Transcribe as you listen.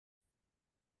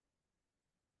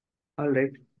All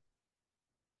right.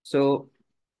 So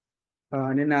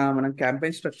నిన్న మనం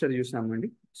campaign structure చూసామండి.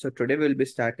 So today will be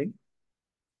starting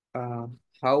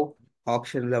how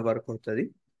ఆప్షన్లో వర్క్ అవుతుంది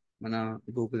మన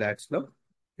గూగుల్ యాడ్స్లో.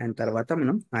 అండ్ తర్వాత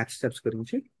మనం యాడ్ స్టెప్స్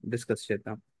గురించి డిస్కస్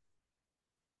చేద్దాం.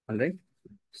 All right.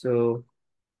 So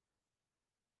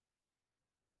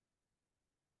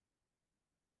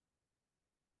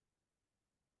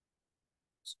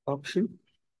option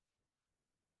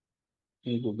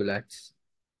in Google ads.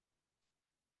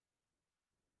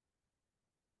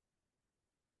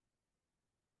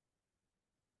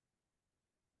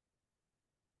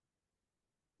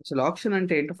 అసలు ఆప్షన్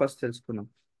అంటే ఏంటో ఫస్ట్ తెలుసుకుందాం.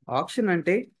 ఆప్షన్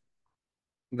అంటే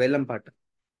వేలం పాట,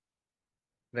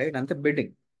 రైట్? అంతే,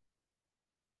 బిడ్డింగ్.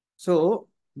 సో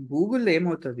గూగుల్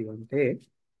ఏమవుతుంది అంటే,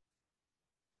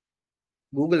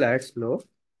 గూగుల్ యాడ్స్లో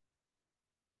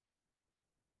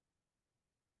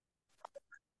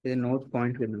ఇది నోట్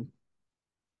పాయింట్ విన్నాం.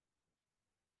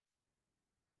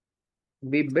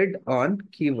 వి బిడ్ ఆన్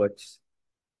కీవర్డ్స్.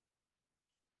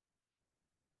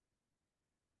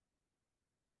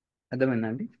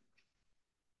 అర్థమైందండి?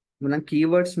 మనం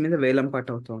కీవర్డ్స్ మీద వేలం పాట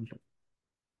అవుతూ ఉంటాం.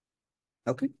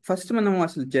 ఓకే, ఫస్ట్ మనం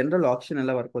అసలు జనరల్ ఆప్షన్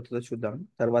ఎలా వర్క్ అవుతుందో చూద్దాం,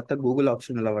 తర్వాత గూగుల్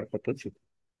ఆప్షన్ ఎలా వర్క్ అవుతుందో చూద్దాం.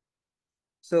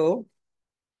 సో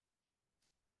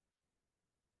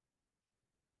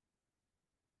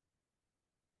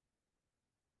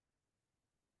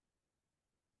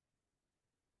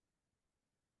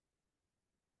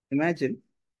ఇమాజిన్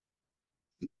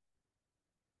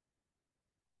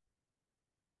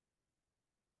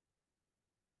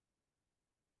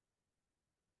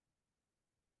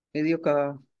ఇది ఒక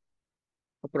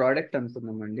ప్రోడక్ట్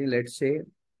అనుకుందామండి. లెట్స్ సే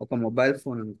ఒక మొబైల్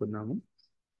ఫోన్ అనుకుందాము,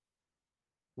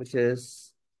 విచ్ ఇస్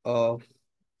ఆఫ్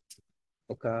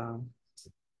ఒక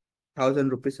 1000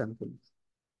 రూపీస్ అనుకుందాం,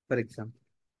 ఫర్ ఎగ్జాంపుల్.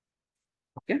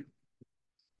 ఓకే,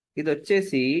 ఇది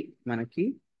వచ్చేసి మనకి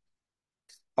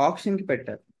ఆప్షన్కి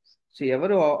పెట్టారు. సో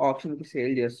ఎవరు ఆప్షన్కి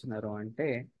సేల్ చేస్తున్నారు అంటే,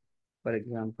 for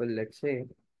example let's say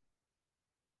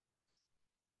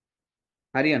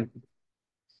Hari అనుకుందాం.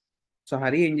 సో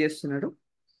హరి ఏం చేస్తున్నాడు,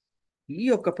 ఈ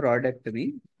యొక్క ప్రోడక్ట్ని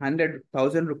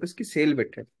 100000 రూపీస్కి సేల్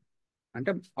పెట్టాడు,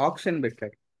 అంటే ఆప్షన్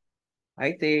పెట్టాడు.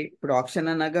 అయితే ఇప్పుడు ఆప్షన్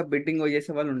అనగా బిడ్డింగ్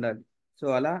చేసే వాళ్ళు ఉండాలి. సో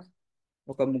అలా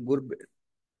ఒక ముగ్గురు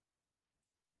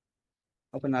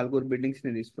ఒక నలుగురు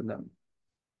బిడ్డింగ్స్ని తీసుకుందాం.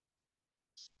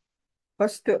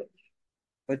 ఫస్ట్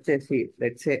వచ్చేసి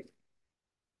లెట్స్ సే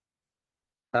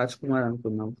రాజ్ కుమార్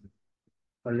అనుకుందాం.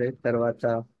 మళ్ళీ తర్వాత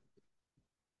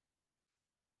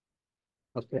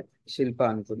ఓకే శిల్ప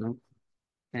అనుకుందాం.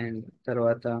 అండ్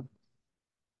తర్వాత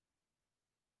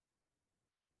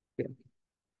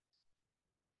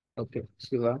okay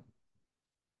Shiva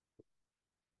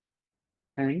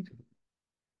and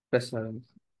Prasad.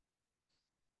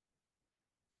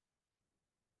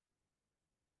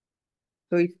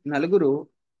 So ఈ నలుగురు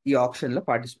ఈ ఆప్షన్ లో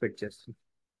పార్టిసిపేట్ చేస్తారు.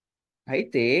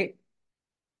 అయితే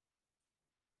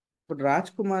ఇప్పుడు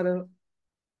రాజ్ కుమార్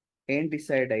ఏం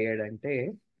డిసైడ్ అయ్యాడంటే,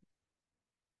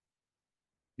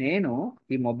 నేను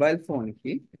ఈ మొబైల్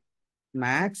ఫోన్కి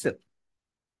మ్యాక్స్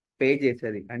పే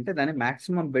చేసేది అంటే దాన్ని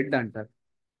మాక్సిమం బిడ్ అంటారు.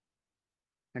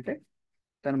 అంటే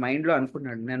తన మైండ్లో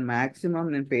అనుకున్నాడు,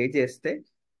 నేను పే చేస్తే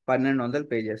 1200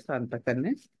 పే చేస్తా,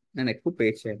 అంతకన్నా నేను ఎక్కువ పే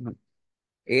చేయను.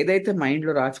 ఏదైతే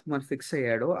మైండ్లో రాజ్ కుమార్ ఫిక్స్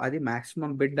అయ్యాడో అది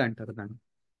మాక్సిమం బిడ్ అంటారు దాన్ని.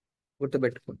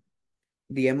 గుర్తుపెట్టుకోండి,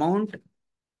 the amount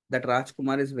that Raj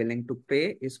Kumar is willing to pay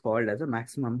is called as a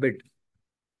maximum bid.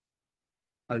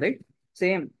 All right.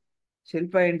 Same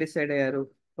శిల్ప ఏం డిసైడ్ అయ్యారు,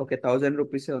 ఓకే 1000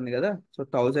 రూపీస్ ఉంది కదా, సో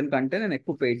 1000 కంటే నేను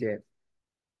ఎక్కువ పే చేయాలి.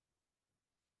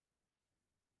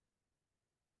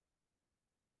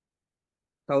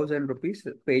 1000 రూపీస్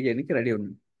పే చేయడానికి రెడీ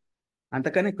ఉంది,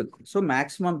 అంతకనే ఎక్కువ. సో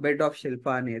మాక్సిమం బెడ్ ఆఫ్ శిల్ప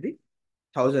అనేది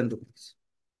 1000 రూపీస్.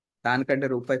 దానికంటే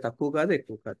రూపాయి తక్కువ కాదు,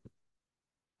 ఎక్కువ కాదు.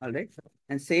 All right.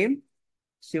 And same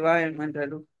Shiva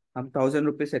ఏమంటాడు, 1000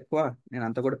 రూపీస్ ఎక్కువ, నేను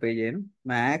అంత కూడా పే చేయను,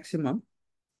 మాక్సిమం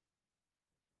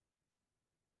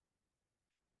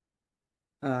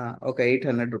ఒక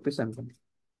 800 రూపీస్ అనుకోండి,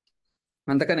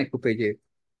 అంతకన్నా ఎక్కువ పే చేయరు.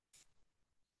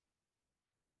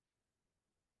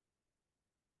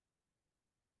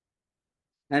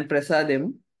 అండ్ ప్రసాద్ ఏమో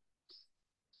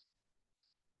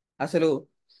అసలు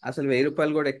అసలు 1000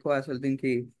 రూపాయలు కూడా ఎక్కువ, అసలు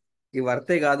దీనికి ఈ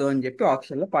వర్తే కాదు అని చెప్పి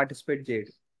ఆప్షన్లో పార్టిసిపేట్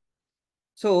చేయడు.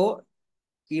 సో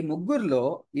ఈ ముగ్గురులో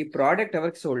ఈ ప్రోడక్ట్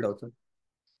ఎవరికి సోల్డ్ అవుతుంది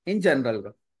ఇన్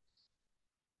జనరల్గా?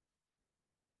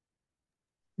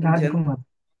 ఇన్ రాజ్ జన్ కుమార్.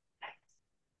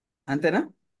 అంతేనా?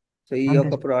 సో ఈ అంతే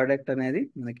యొక్క సార్. ప్రోడక్ట్ అనేది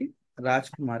మనకి రాజ్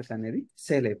కుమార్ అనేది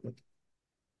సేల్ అయిపోతుంది.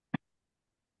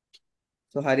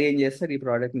 సో హరి ఏం చేస్తారు, ఈ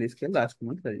ప్రోడక్ట్ని తీసుకెళ్ళి రాజ్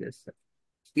కుమార్ సెల్ చేస్తారు.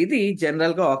 ఇది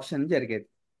జనరల్గా ఆప్షన్ జరిగేది,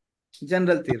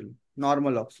 జనరల్ తీరు,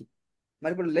 నార్మల్ ఆప్షన్.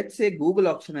 మరి ఇప్పుడు లెట్స్ సే గూగుల్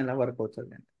ఆప్షన్ ఎలా వర్క్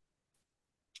అవుతుంది అంటే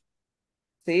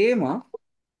సేమ్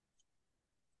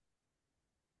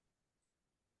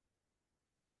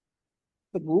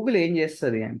గూగుల్ ఏం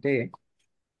చేస్తుంది అంటే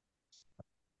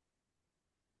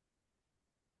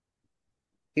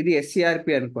ఇది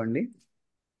ఎస్సిఆర్పి అనుకోండి,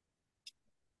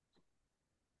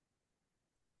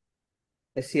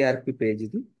 ఎస్సిఆర్పి పేజ్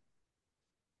ఇది.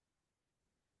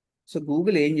 సో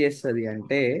గూగుల్ ఏం చేస్తుంది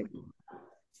అంటే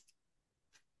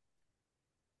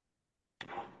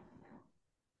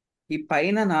ఈ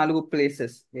పైన 4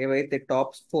 ప్లేసెస్ ఏవైతే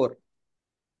టాప్ 4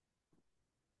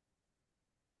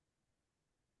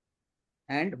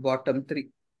 అండ్ బాటమ్ 3,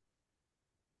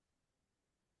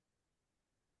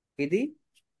 ఇది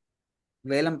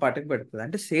వేలం పాటకు పెడుతుంది,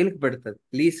 అంటే సేల్కి పెడుతుంది,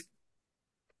 లీజ్.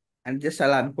 అండ్ జస్ట్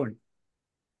అలా అనుకోండి.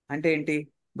 అంటే ఏంటి,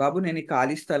 బాబు నేను ఈ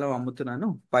ఖాళీ స్థలం అమ్ముతున్నాను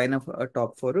పైన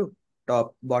టాప్ 4,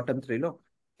 బాటమ్ 3లో.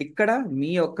 ఇక్కడ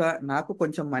మీ యొక్క నాకు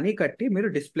కొంచెం మనీ కట్టి మీరు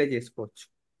డిస్ప్లే చేసుకోవచ్చు.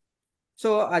 సో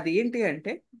అది ఏంటి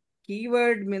అంటే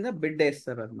కీవర్డ్ మీద బిడ్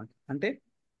వేస్తారు అనమాట. అంటే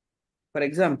ఫర్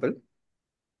ఎగ్జాంపుల్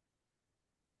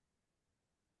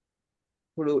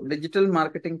ఇప్పుడు డిజిటల్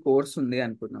మార్కెటింగ్ కోర్స్ ఉంది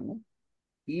అనుకున్నాము.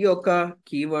 ఈ యొక్క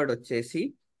కీవర్డ్ వచ్చేసి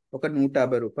ఒక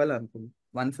 150 రూపాయలు అనుకున్నాం,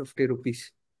 150 రూపీస్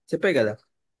చెప్పే కదా.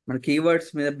 మన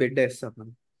కీవర్డ్స్ మీద బిడ్ వేస్తాం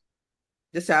మనం.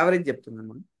 జస్ట్ యావరేజ్ చెప్తున్నాం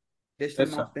మనం. Digital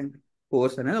yes sir. Marketing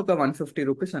course అనేది ఒక 150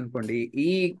 రూపీస్ అనుకోండి, ఈ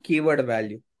కీవర్డ్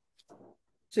వాల్యూ.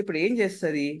 సో ఇప్పుడు ఏం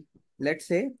చేస్తుంది, లెట్స్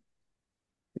సే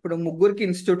ఇప్పుడు ముగ్గురికి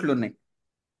ఇన్స్టిట్యూట్లు ఉన్నాయి,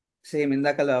 సేమ్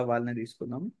ఇందాక వాళ్ళని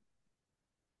తీసుకున్నాం.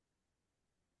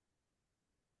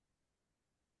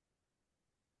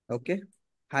 ఓకే,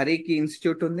 హరికి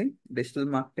ఇన్స్టిట్యూట్ ఉంది డిజిటల్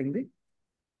మార్కెటింగ్ది.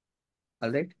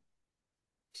 ఆల్రైట్,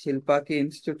 శిల్పాకి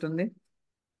ఇన్స్టిట్యూట్ ఉంది.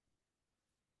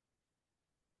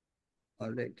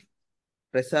 ఆల్రైట్,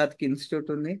 ప్రసాద్కి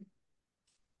ఇన్స్టిట్యూట్ ఉంది.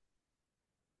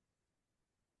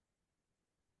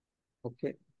 ఓకే,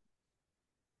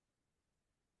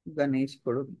 గణేష్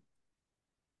కూడా ఉంది.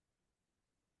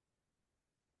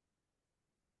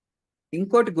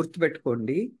 ఇంకోటి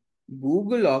గుర్తుపెట్టుకోండి,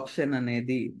 గూగుల్ ఆప్షన్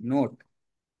అనేది నోట్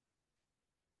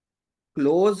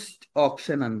క్లోజ్డ్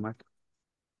ఆప్షన్ అన్నమాట.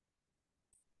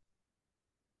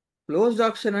 క్లోజ్డ్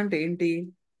ఆప్షన్ అంటే ఏంటి,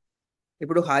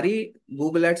 ఇప్పుడు హరి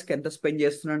గూగుల్ యాడ్స్కి ఎంత స్పెండ్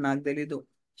చేస్తున్నాడో నాకు తెలీదు,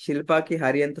 శిల్పాకి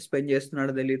హరి ఎంత స్పెండ్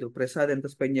చేస్తున్నాడో తెలీదు, ప్రసాద్ ఎంత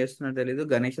స్పెండ్ చేస్తున్నాడో తెలీదు,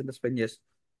 గణేష్ ఎంత స్పెండ్ చేస్తున్నాడు.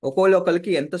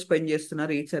 ఒకరికి ఎంత స్పెండ్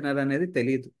చేస్తున్నారు ఈచ్ అనర్ అనేది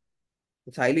తెలియదు.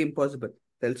 ఇట్స్ హైలీ ఇంపాసిబుల్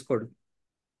తెలుసుకోవడం.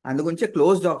 అందుగురించే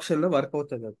క్లోజ్డ్ ఆప్షన్లో వర్క్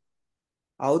అవుతుంది అది.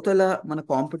 అవతల మన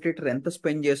కాంపిటీటర్ ఎంత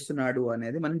స్పెండ్ చేస్తున్నాడు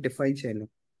అనేది మనం డిఫైన్ చేయలేం.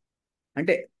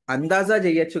 అంటే అందాజా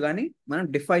చేయొచ్చు కానీ మనం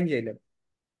డిఫైన్ చేయలేం.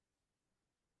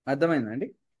 అర్థమైందండి.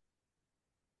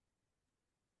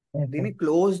 ఓకే. దీన్ని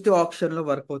క్లోజ్డ్ ఆప్షన్ లో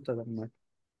వర్క్ అవుతుంది అనమాట.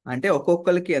 అంటే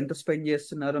ఒక్కొక్కరికి ఎంత స్పెండ్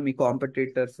చేస్తున్నారో మీ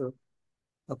కాంపిటీటర్స్,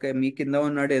 ఓకే మీ కింద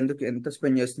ఉన్నాడు ఎందుకు ఎంత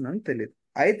స్పెండ్ చేస్తున్నారో తెలియదు.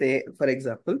 అయితే ఫర్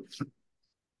ఎగ్జాంపుల్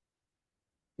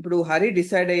ఇప్పుడు హరి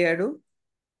డిసైడ్ అయ్యాడు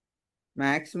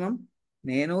మాక్సిమం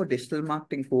నేను డిజిటల్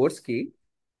మార్కెటింగ్ కోర్స్కి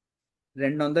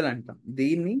 200 అంటాం,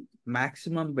 దీన్ని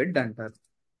మాక్సిమం బిడ్ అంటారు.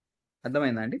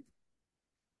 అర్థమైందా అండి.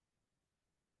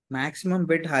 మాక్సిమం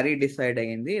బిడ్ హరి డిసైడ్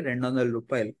అయ్యింది 200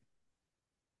 రూపాయలు.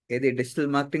 ఏది డిజిటల్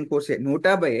మార్కెటింగ్ కోర్స్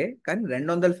 150, కానీ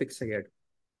 200 ఫిక్స్ అయ్యాడు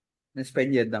నేను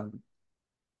స్పెండ్ చేద్దాం.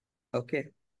 ఓకే,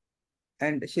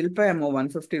 అండ్ శిల్ప ఏమో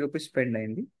 150 రూపీస్ స్పెండ్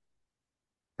అయింది,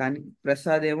 కానీ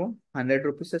ప్రసాద్ ఏమో 100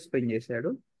 రూపీస్ స్పెండ్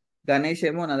చేశాడు. గణేష్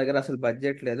ఏమో నా దగ్గర అసలు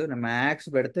బడ్జెట్ లేదు, నేను మ్యాక్స్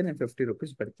పెడితే నేను 50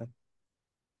 రూపీస్ పెడతాను.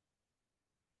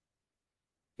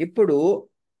 ఇప్పుడు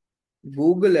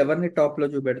గూగుల్ ఎవరిని టాప్ లో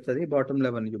చూపెడుతుంది, బాటమ్ లో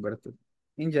ఎవరిని చూపెడుతుంది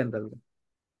ఇన్ జనరల్ గా.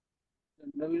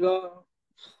 జనరల్ గా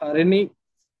హరిని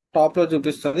టాప్ లో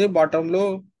చూపిస్తుంది, బాటమ్ లో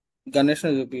గణేష్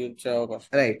ని చూపించే అవకాశం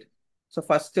ఉంది. రైట్. సో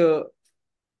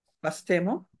ఫస్ట్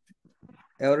ఏమో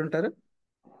ఎవరుంటారు,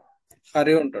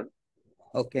 హరి ఉంటాడు.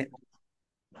 ఓకే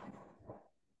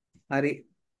హరి.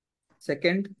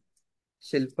 సెకండ్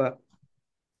శిల్ప,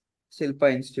 శిల్ప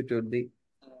ఇన్స్టిట్యూట్ది.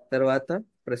 తర్వాత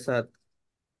ప్రసాద్.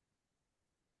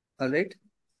 రైట్,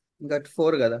 ఇంకా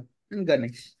 4 కదా, అండ్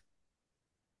గణేష్.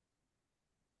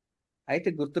 అయితే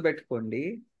గుర్తుపెట్టుకోండి,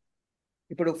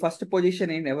 ఇప్పుడు ఫస్ట్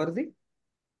పొజిషన్ ఏంటి ఎవరిది,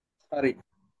 హరి.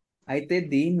 అయితే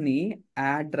దీన్ని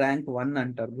యాడ్ ర్యాంక్ 1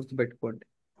 అంటారు, గుర్తుపెట్టుకోండి.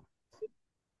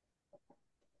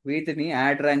 వీటిని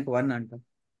యాడ్ ర్యాంక్ 1 అంటారు.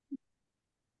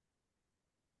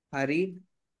 Hari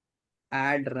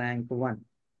add rank 1.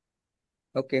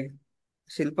 Okay,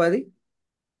 శిల్పది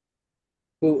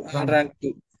two rank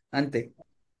 2. అంతే.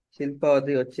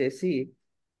 శిల్పది వచ్చేసి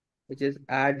విచ్ ఇస్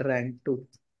యాడ్ ర్యాంక్ 2.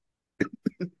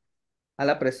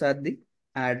 అలా ప్రసాద్ది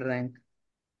add rank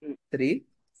 3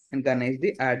 and గణేష్ది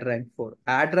add rank 4.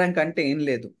 Add rank అంటే ఏం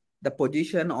లేదు, the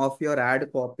position of your add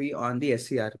copy on the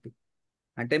ఎస్సిఆర్పి.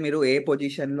 అంటే మీరు ఏ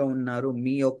పొజిషన్ లో ఉన్నారు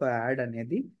మీ యొక్క యాడ్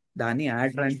అనేది దాన్ని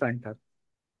యాడ్ ర్యాంక్ అంటారు.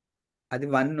 అది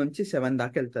 1 నుంచి 7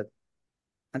 దాకా వెళ్తుంది.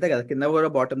 అంతే కదా, కింద కూడా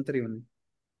బాటమ్ 3 ఉంది.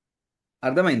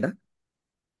 అర్థమైందా?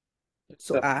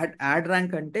 So sir. యాడ్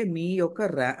ర్యాంక్ అంటే మీ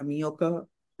యొక్క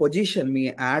పొజిషన్, మీ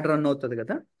యాడ్ రన్ అవుతుంది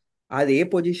కదా, అది ఏ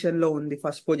పొజిషన్ లో ఉంది.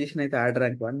 ఫస్ట్ పొజిషన్ అయితే యాడ్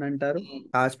ర్యాంక్ 1 అంటారు,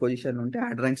 లాస్ట్ పొజిషన్ ఉంటే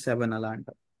యాడ్ ర్యాంక్ 7 అలా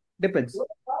అంటారు. డిపెండ్స్.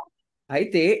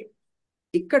 అయితే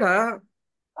ఇక్కడ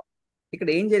ఇక్కడ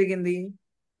ఏం జరిగింది,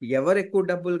 ఎవరు ఎక్కువ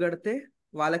డబ్బులు కడితే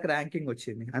వాళ్ళకి ర్యాంకింగ్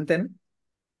వచ్చింది, అంతేనా?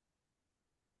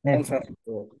 అవును సార్.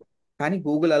 కానీ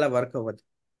గూగుల్ అలా వర్క్ అవ్వదు.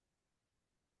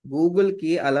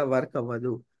 గూగుల్కి అలా వర్క్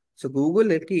అవ్వదు. సో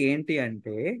గూగుల్కి ఏంటి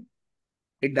అంటే,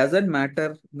 ఇట్ డజంట్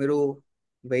మ్యాటర్ మీరు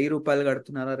 1000 రూపాయలు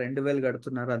కడుతున్నారా 2000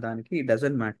 కడుతున్నారా, దానికి ఇట్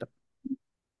డజంట్ మ్యాటర్.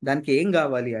 దానికి ఏం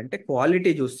కావాలి అంటే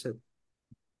క్వాలిటీ చూస్తుంది.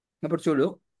 ఇప్పుడు చూడు,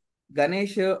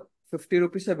 గణేష్ 50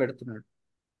 రూపీసే పెడుతున్నాడు,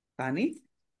 కానీ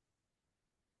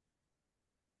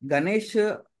గణేష్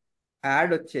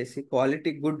యాడ్ వచ్చేసి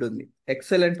క్వాలిటీ గుడ్ ఉంది,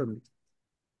 ఎక్సలెంట్ ఉంది.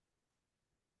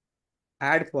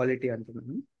 యాడ్ క్వాలిటీ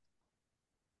అంటున్నాను.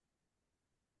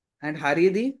 అండ్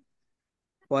హరిది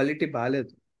క్వాలిటీ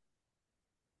బాగాలేదు.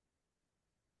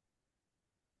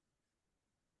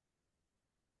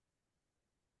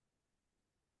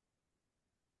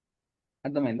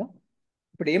 అర్థమైందా?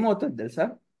 ఇప్పుడు ఏమవుతుంది తెలుసా,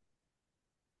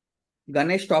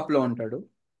 గణేష్ టాప్ లో ఉంటాడు,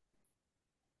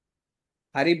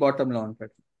 హరి బాటమ్ లో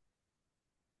ఉంటాడు.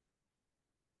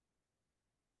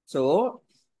 సో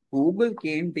గూగుల్కి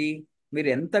ఏంటి, మీరు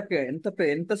ఎంత ఎంత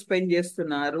ఎంత స్పెండ్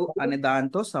చేస్తున్నారు అనే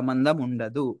దాంతో సంబంధం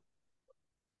ఉండదు.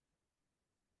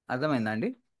 అర్థమైందా అండి?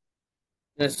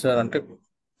 Yes sir. అంటే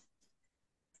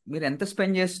మీరు ఎంత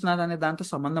స్పెండ్ చేస్తున్నారు అనే దాంతో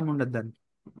సంబంధం ఉండదు దానికి.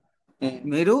 ఉమ్,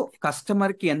 మీరు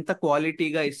కస్టమర్ కి ఎంత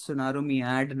క్వాలిటీగా ఇస్తున్నారు మీ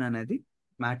యాడ్ అనేది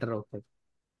మ్యాటర్ అవుతుంది.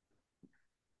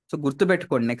 సో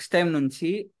గుర్తుపెట్టుకోండి నెక్స్ట్ టైం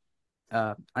నుంచి. ఆ,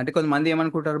 అంటే కొంతమంది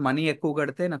ఏమనుకుంటారు, మనీ ఎక్కువ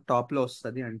కడితే నాకు టాప్ లో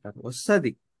వస్తుంది అంటారు.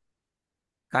 వస్తుంది,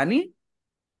 కానీ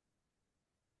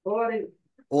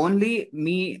ఓన్లీ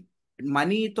మీ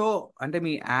మనీతో, అంటే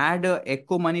మీ యాడ్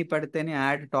ఎక్కువ మనీ పెడితేనే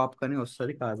యాడ్ టాప్ కానీ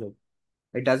వస్తుంది కాదు.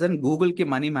 ఇట్ డజన్, గూగుల్ కి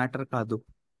మనీ మ్యాటర్ కాదు.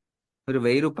 మీరు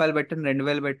 1000 రూపాయలు పెట్టండి,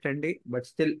 2000 పెట్టండి, బట్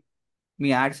స్టిల్ మీ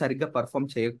యాడ్ సరిగ్గా పర్ఫామ్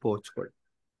చేయకపోవచ్చు కూడా.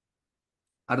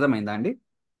 అర్థమైందా అండి?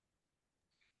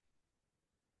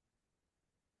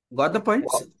 Got the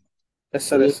points? Yes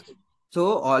sir. Yes. So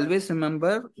always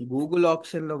remember, Google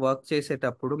option లో వర్క్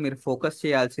చేసేటప్పుడు మీరు ఫోకస్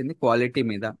చేయాల్సింది క్వాలిటీ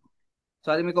మీద. సో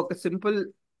అది మీకు ఒక సింపుల్,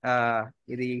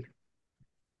 ఇది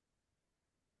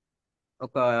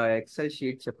ఒక ఎక్సెల్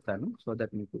షీట్ చెప్తాను, సో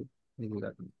దట్ మీకు ఇది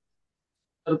కాదు.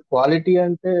 సార్ క్వాలిటీ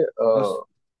అంటే ఆ, వస్-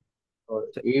 ఆ,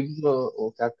 చె- ఏం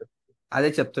ఫ్యాక్టర్? అదే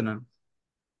చెప్తున్నాను.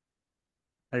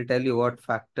 I tell you what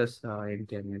factors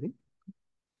ఏంటి అనేది.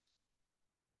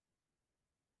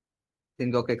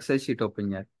 దీనికి ఒక ఎక్సెల్ షీట్ ఓపెన్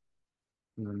చేయాలి.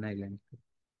 ఇవి ఉన్నాయి ఇలాంటి.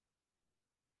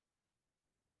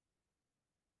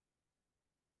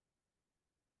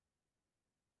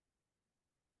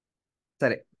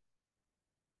 సరే.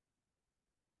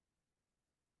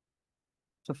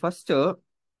 సో ఫస్ట్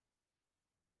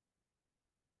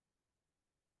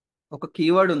ఒక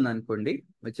కీవర్డ్ ఉందనుకోండి,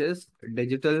 which is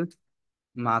digital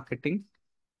marketing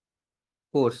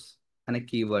course అనే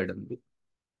కీవర్డ్ ఉంది.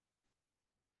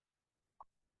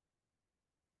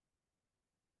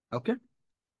 Okay.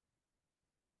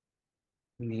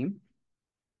 Name,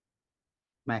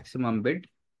 maximum bid,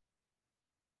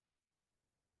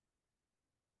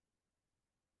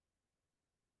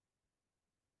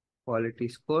 quality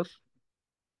score,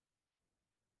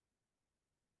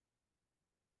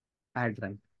 add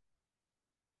rank.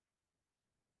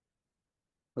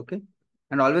 Okay.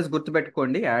 And always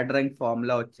గుర్తుపెట్టుకోండి, యాడ్ ర్యాంక్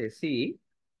ఫార్ములా వచ్చేసి,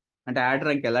 అంటే యాడ్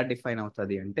ర్యాంక్ ఎలా డిఫైన్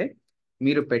అవుతుంది అంటే,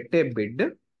 మీరు పెట్టే bid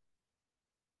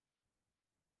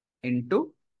into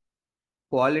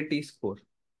quality score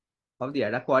of the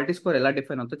add. ఆ క్వాలిటీ స్కోర్ ఎలా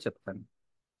డిఫైన్ అవుతుందో చెప్తాను.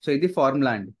 సో ఇది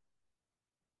ఫార్ములా అండి,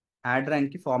 యాడ్ ర్యాంక్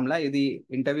కి ఫార్ములా ఇది.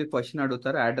 ఇంటర్వ్యూ క్వశ్చన్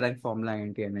అడుగుతారు, యాడ్ ర్యాంక్ ఫార్ములా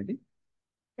ఏంటి అనేది.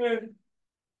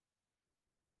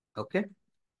 Okay.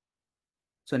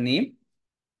 So name,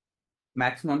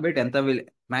 maximum bid ఎంత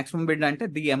మాక్సిమం బిడ్ అంటే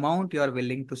the amount you are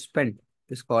willing to spend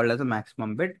is called us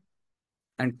maximum bid.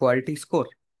 And quality score,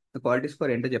 quality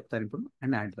score ఏంటో చెప్తాను ఇప్పుడు.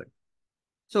 And add rank.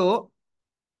 So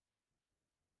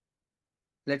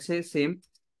let's say same,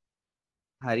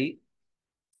 Hari,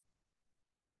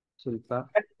 Shilpa,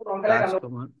 Raj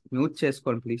Kumar. Mute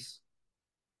చేసుకోండి please.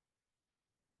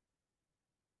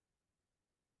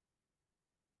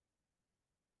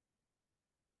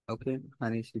 Okay.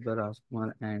 Hari, Shilpa, Raj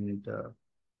Kumar and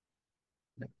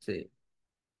let's say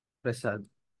Prasad.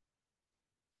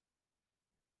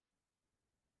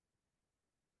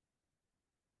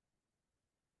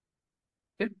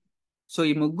 Okay. So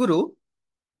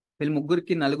వీళ్ళ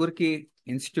ముగ్గురికి నలుగురికి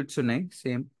institutes ఉన్నాయి,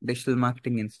 same digital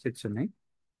marketing institutes ఉన్నాయి.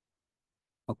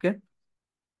 Okay.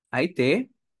 అయితే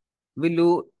వీళ్ళు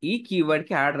ఈ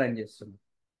కీవర్డ్కి యాడ్ రన్ చేస్తున్నారు.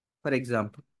 ఫర్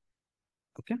ఎగ్జాంపుల్,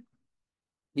 ఓకే,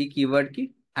 ఈ కీవర్డ్కి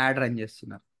యాడ్ రన్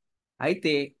చేస్తున్నారు.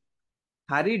 అయితే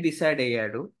హరి డిసైడ్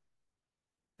అయ్యాడు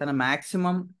తన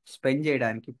మ్యాక్సిమం స్పెండ్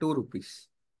చేయడానికి 2 rupees.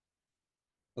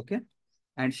 Okay.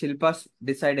 And Shilpa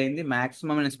decide అయింది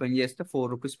మ్యాక్సిమం నేను స్పెండ్ చేస్తే 4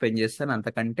 రూపీస్ స్పెండ్ చేస్తాను,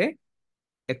 అంతకంటే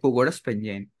ఎక్కువ కూడా స్పెండ్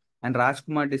చేయను. అండ్ రాజ్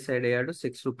కుమార్ డిసైడ్ అయ్యాడు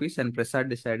 6 రూపీస్, అండ్ ప్రసాద్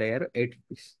డిసైడ్ అయ్యారు 8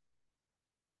 rupees.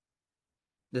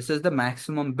 This is the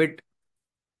maximum bit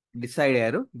decide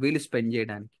అయ్యారు వీళ్ళు స్పెండ్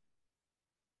చేయడానికి.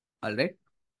 All right.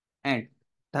 అండ్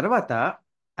తర్వాత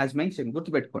యాజ్ మెన్షన్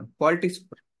గుర్తుపెట్టుకోండి, క్వాలిటీ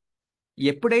స్కోర్.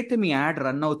 ఎప్పుడైతే మీ యాడ్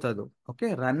రన్ అవుతుందో, ఓకే,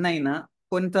 రన్ అయినా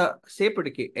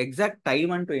కొంతసేపటికి, ఎగ్జాక్ట్ టైం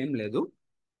అంటూ ఏం లేదు,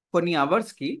 కొన్ని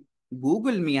అవర్స్కి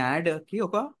గూగుల్ మీ యాడ్కి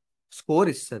ఒక స్కోర్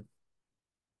ఇస్తుంది.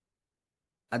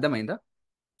 అర్థమైందా?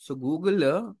 సో గూగుల్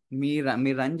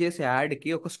మీరు రన్ చేసే యాడ్కి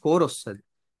ఒక స్కోర్ వస్తుంది,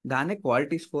 దాన్నే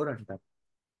క్వాలిటీ స్కోర్ అంటారు.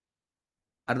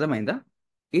 అర్థమైందా?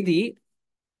 ఇది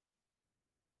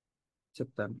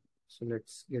చెప్తాను. So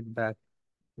let's get back.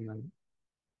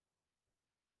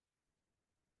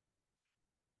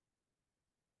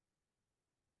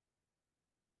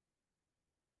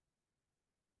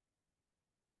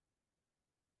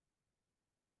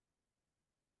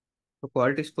 So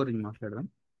quality score గురించి మాట్లాడదాం.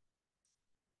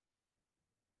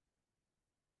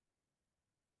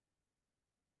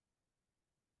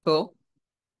 సో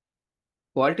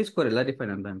క్వాలిటీ స్కోర్ ఎలా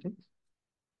డిఫైన్ అవుతుందంటే,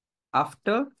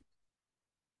 after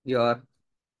your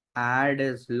add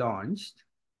is launched,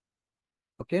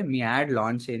 okay, me add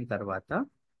launch అయిన తర్వాత,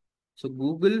 so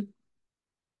Google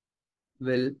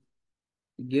will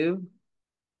give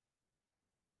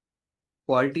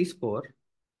quality score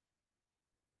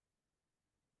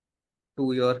to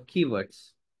your keywords.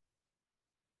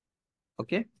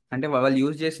 Okay. అంటే వాళ్ళు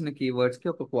యూజ్ చేసిన కీవర్డ్స్కి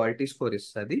ఒక క్వాలిటీ స్కోర్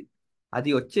ఇస్తుంది. అది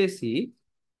వచ్చేసి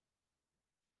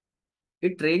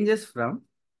ఇట్ రేంజెస్ ఫ్రమ్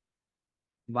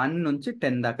 1 నుంచి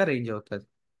 10 దాకా రేంజ్ అవుతుంది.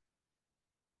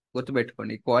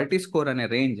 గుర్తుపెట్టుకోండి, క్వాలిటీ స్కోర్ అనే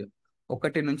రేంజ్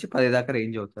 1 నుంచి 10 దాకా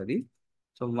రేంజ్ అవుతుంది.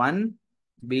 సో 1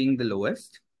 బీయింగ్ ది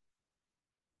లోవెస్ట్,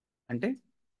 అంటే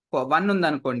 1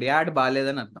 ఉందనుకోండి యాడ్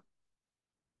బాగాలేదని అర్థం.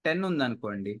 10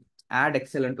 ఉందనుకోండి యాడ్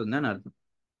ఎక్సలెంట్ ఉందని అర్థం,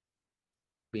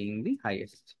 బీయింగ్ ది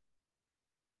హైయెస్ట్.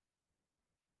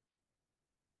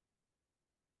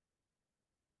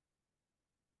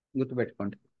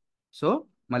 గుర్తుపెట్టుకోండి. సో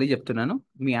మళ్ళీ చెప్తున్నాను,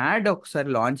 మీ యాడ్ ఒకసారి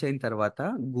లాంచ్ అయిన తర్వాత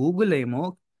గూగుల్ ఏమో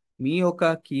మీ యొక్క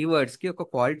కీవర్డ్స్కి ఒక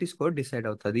క్వాలిటీ స్కోర్ డిసైడ్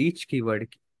అవుతుంది, ఈచ్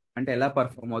కీవర్డ్కి, అంటే ఎలా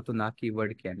పర్ఫామ్ అవుతుంది ఆ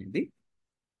కీవర్డ్కి అనేది.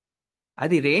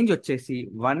 అది రేంజ్ వచ్చేసి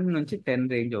 1 నుంచి 10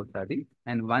 రేంజ్ అవుతుంది,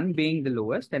 and 1 being the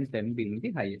lowest and 10 being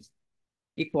the highest.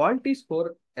 ఈ క్వాలిటీ స్కోర్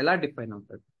ఎలా డిఫైన్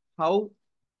అవుతుంది? How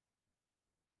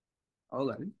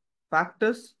అవగాలి,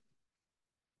 factors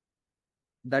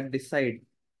that decide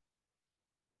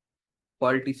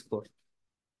quality score.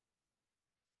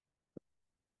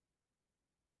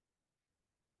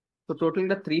 So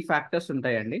టోటల్గా 3 ఫ్యాక్టర్స్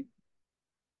ఉంటాయండి.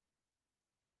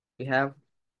 we have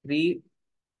 3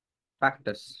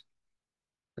 factors.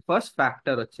 The first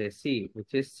factor వచ్చేసి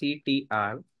which is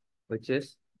CTR, which is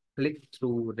click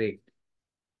through rate.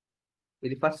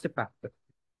 ఇది first factor.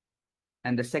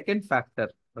 And the second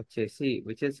factor వచ్చేసి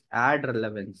which is ad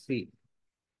relevancy.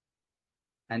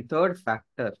 And third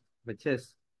factor which is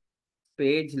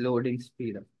page loading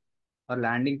speed or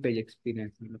landing page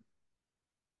experience.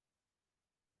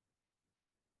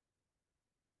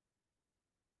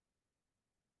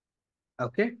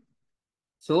 Okay.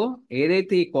 So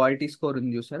ఏదైతే ఈ quality score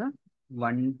ఉంది చూసారా,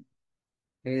 1,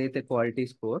 ఏదైతే quality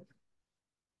score,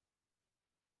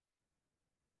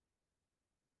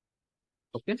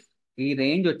 okay, ఈ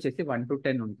range వచ్చేసి 1 to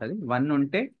 10 ఉంటుంది. 1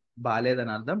 ఉంటే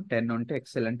బాగాలేదని అర్థం, 10 ఉంటే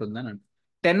ఎక్సలెంట్ ఉందని అర్థం.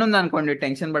 10 ఉంది అనుకోండి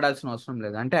టెన్షన్ పడాల్సిన అవసరం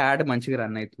లేదు, అంటే యాడ్ మంచిగా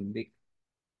రన్ అవుతుంది.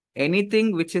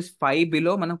 ఎనీథింగ్ విచ్ ఇస్ 5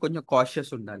 బిలో మనం కొంచెం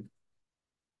కాషియస్ ఉండాలి.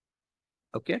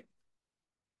 ఓకే.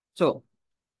 సో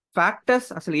ఫ్యాక్టర్స్,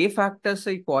 అసలు ఏ ఫ్యాక్టర్స్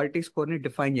ఈ క్వాలిటీ స్కోర్ని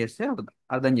డిఫైన్ చేస్తే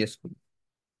అర్థం చేసుకుందాం.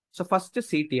 సో ఫస్ట్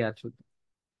సిటిఆర్ చూద్దాం.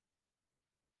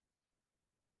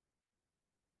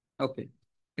 ఓకే.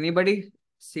 ఎనీబడి,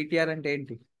 సిటిఆర్ అంటే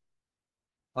ఏంటి?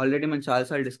 ఆల్రెడీ మనం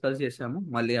చాలాసార్లు డిస్కస్ చేసాము,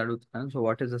 మళ్ళీ అడుగుతున్నాను. So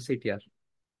what is the CTR?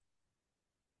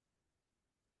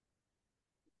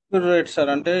 Right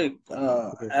sir, అంటే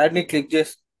యాడ్ ని క్లిక్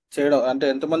చేసి చేయడం అంటే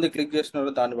ఎంతమంది క్లిక్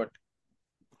చేస్తున్నారో దాన్ని బట్టి.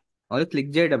 వాళ్ళు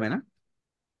క్లిక్ చేయడమేనా?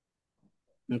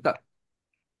 ఇంకా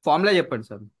ఫార్ములా చెప్పండి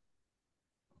సార్.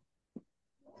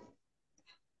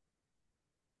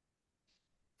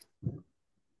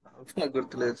 నాకు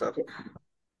గుర్తులేదు సార్.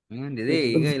 ఇదే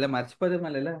ఇక ఇలా మర్చిపోతే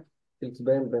మళ్ళీ ఎలా? Clicks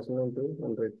by impression into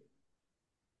 100.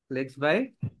 Clicks by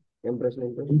Impression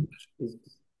into is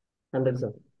 100,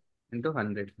 sir. Into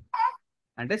 100.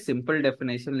 అంటే సింపుల్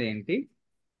డెఫినేషన్ ఏంటి?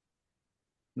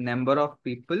 Number of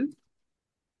people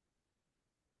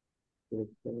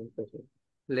Clicks by impression.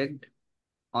 Clicked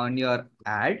on your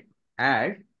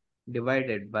add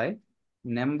divided by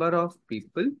number of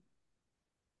people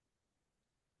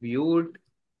viewed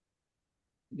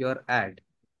your add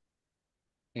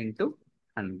into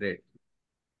 100.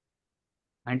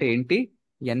 అంటే ఏంటి?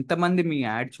 ఎంతమంది మీ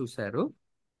add చూశారు,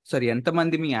 sorry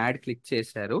ఎంతమంది మీ add click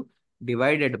చేశారు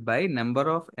divided by number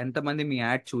of ఎంతమంది మీ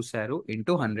add చూశారు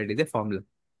ఇంటూ 100. ఇదే ఫార్ములా.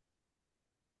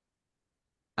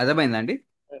 అర్థమైందండి?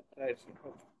 Right sir.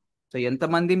 ఓకే. సో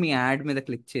ఎంతమంది మీ యాడ్ మీద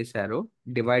క్లిక్ చేశారు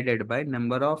divided by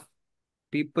number of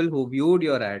people who viewed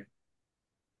your add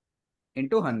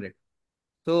into 100.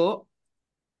 So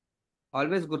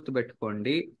always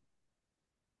గుర్తుపెట్టుకోండి,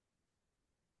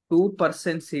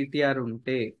 2% సిటిఆర్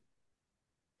ఉంటే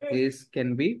is can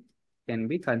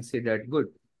be considered good.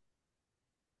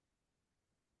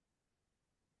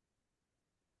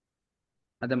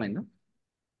 అర్థమైందా?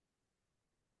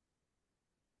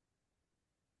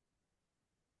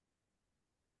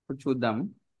 ఇప్పుడు చూద్దాము,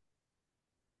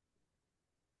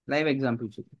 లైవ్ ఎగ్జాంపుల్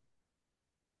చూద్దాం.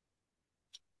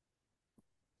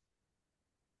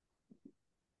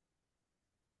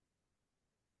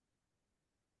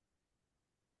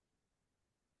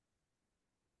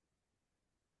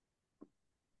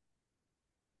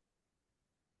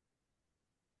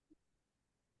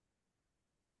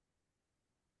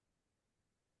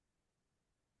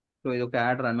 సో ఇది ఒక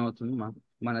యాడ్ రన్ అవుతుంది,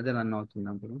 మనదే రన్ అవుతుంది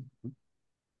అప్పుడు.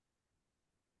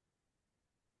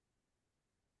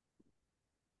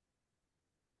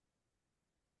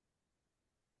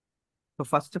 సో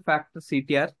ఫస్ట్ ఫ్యాక్టర్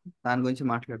సిటిఆర్, దాని గురించి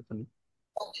మాట్లాడుతుంది.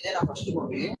 నోట్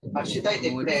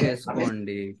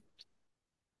చేసుకోండి.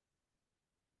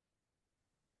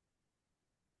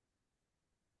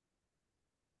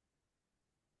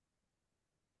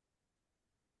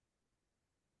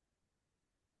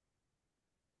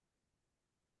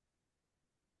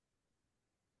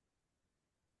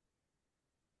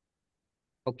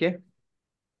 ఓకే,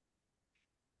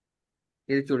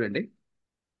 ఇది చూడండి.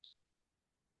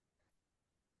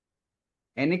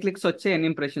 ఎన్ని క్లిక్స్ వచ్చాయి, ఎన్ని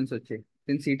ఇంప్రెషన్స్ వచ్చాయి?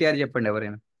 దీని సిటిఆర్ చెప్పండి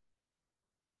ఎవరైనా.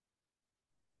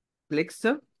 క్లిక్స్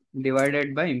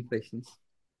డివైడెడ్ బై ఇంప్రెషన్స్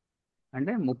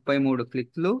అంటే 33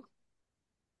 క్లిక్లు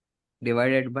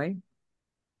డివైడెడ్ బై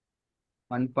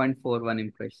 1.41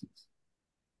 ఇంప్రెషన్స్.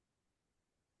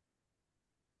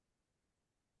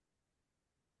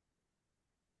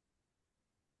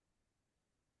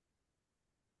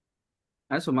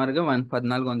 సుమారుగా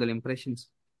 1400 ఇంప్రెషన్స్.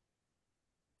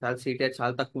 చాలా సిటిఆర్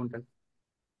చాలా తక్కువ ఉంటుంది.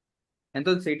 ఎంత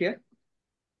ఉంది సిటిఆర్?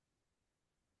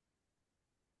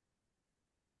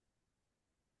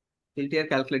 సిటిఆర్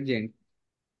క్యాల్కులేట్ చేయండి.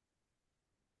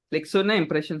 క్లిక్స్ ఉన్నాయి,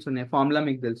 ఇంప్రెషన్స్ ఉన్నాయి, ఫార్ములా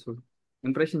మీకు తెలుసు.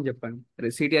 ఇంప్రెషన్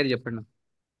చెప్పండి, సిటిఆర్ చెప్పండి.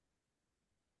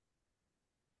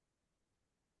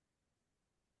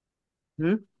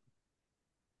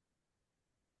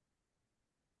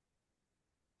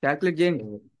 క్యాల్కులేట్ చేయండి.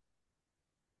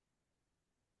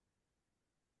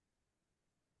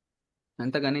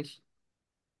 ఎంత గణేష్?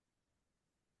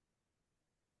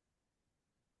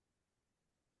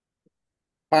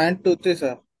 0.23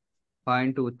 సార్.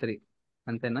 0.23.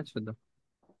 అంతేనా? చూద్దాం.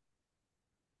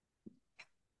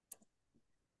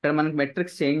 ఇక్కడ మనకి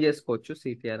మెట్రిక్స్ చేంజ్ చేసుకోవచ్చు.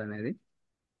 సిటిఆర్ అనేది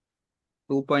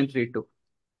 2.32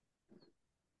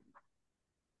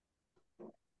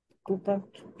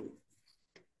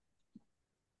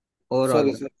 overall.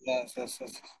 Sorry sir. Sir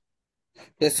sir.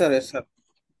 Yes sir, yes sir.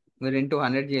 మీరు ఇంటూ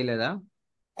 100 చేయలేదా?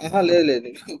 లేదు లేదు,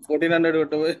 1400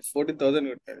 కొట్టబోయి 14,000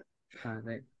 కొట్టారు.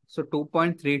 రైట్. So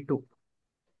 2.32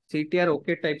 CTR.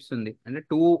 ఒకే టైప్స్ ఉంది అంటే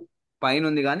 2 పైన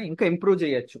ఉంది, కానీ ఇంకా ఇంప్రూవ్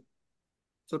చేయొచ్చు.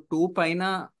 సో 2 పైన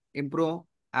ఇంప్రూవ్,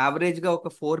 యావరేజ్గా ఒక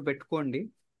 4 పెట్టుకోండి.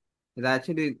 ఇది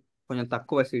యాక్చువల్లీ కొంచెం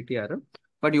తక్కువ సిటిఆర్,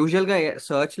 బట్ యూజువల్గా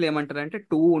సర్చ్లు ఏమంటారు అంటే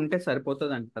 2 ఉంటే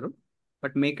సరిపోతుంది అంటారు,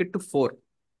 బట్ మేక్ ఇట్ టు 4.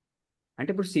 అంటే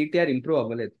ఇప్పుడు సిటిఆర్ ఇంప్రూవ్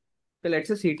అవ్వలేదు.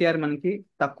 లెట్స్ సిటిఆర్ మనకి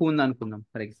తక్కువ ఉంది అనుకుందాం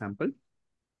ఫర్ ఎగ్జాంపుల్.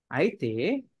 అయితే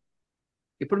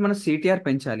ఇప్పుడు మనం సిటిఆర్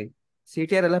పెంచాలి.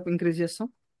 సిటిఆర్ ఎలా ఇంక్రీజ్ చేస్తాం?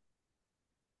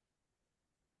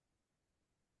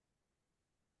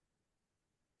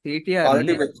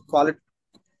 సిటిఆర్ని క్వాలిటీ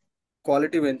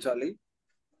క్వాలిటీ పెంచాలి.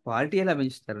 క్వాలిటీ ఎలా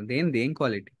పెంచుతారు? దేని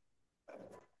క్వాలిటీ?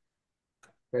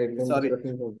 సారీ.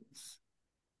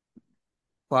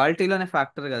 క్వాలిటీలోనే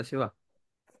ఫ్యాక్టర్ కదా Shiva.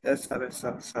 Yes sir, yes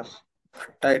sir. Sir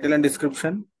title and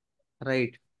description.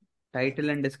 Right. Title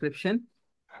and description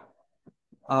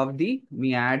of the me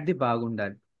add the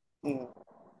బాగుండాలి.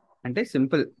 అంటే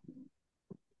సింపుల్.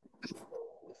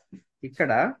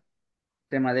 ఇక్కడ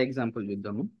సేమ్ అదే ఎగ్జాంపుల్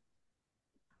చూద్దాము.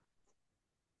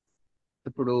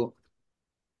 ఇప్పుడు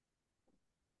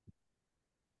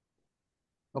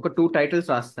ఒక 2 టైటిల్స్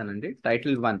రాస్తానండి.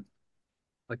 టైటిల్ 1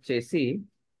 వచ్చేసి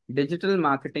డిజిటల్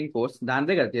మార్కెటింగ్ కోర్స్,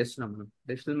 దానిదే కదా చేస్తున్నాం మనం,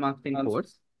 డిజిటల్ మార్కెటింగ్ అవును sir.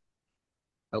 Course.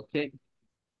 Okay,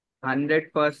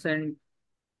 100%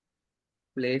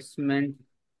 placement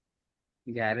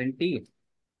guarantee,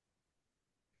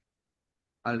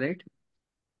 all right,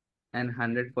 and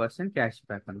 100% cash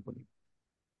back అనుకోండి.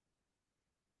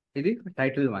 ఇది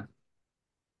టైటిల్ 1.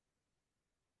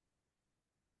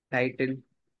 టైటిల్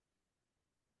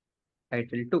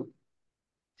 2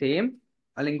 సేమ్,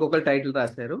 వాళ్ళు ఇంకొక టైటిల్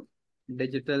రాశారు,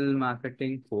 digital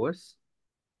marketing course,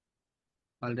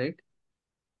 all right,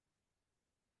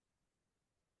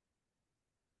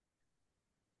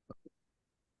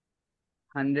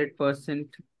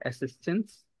 100%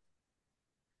 assistance.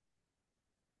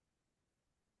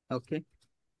 Okay,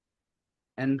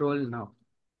 enrol now.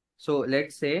 So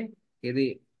let's say ఇది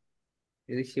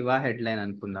ఇది శివ హెడ్లైన్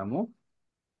అనుకుందాము,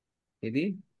 ఇది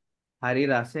హరి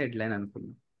రాసే హెడ్లైన్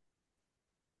అనుకుందాం.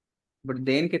 ఇప్పుడు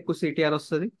దేనికి ఎక్కువ సిటిఆర్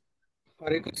వస్తుంది?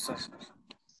 హరికి వస్తుంది సార్.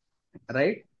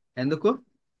 రైట్. ఎందుకు?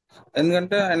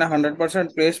 ఎందుకంటే ఆయన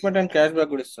 100% ప్లేస్మెంట్ అండ్ క్యాష్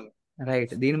బ్యాక్ కూడా ఇస్తుంది.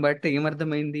 రైట్. దీన్ని బట్టి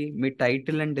ఏమర్థమైంది? మీ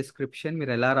టైటిల్ అండ్ డిస్క్రిప్షన్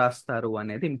మీరు ఎలా రాస్తారు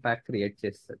అనేది ఇంపాక్ట్ క్రియేట్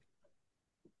చేస్తుంది.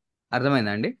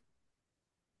 అర్థమైందా అండి?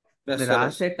 ఎస్ మీరు సార్, ఎస్.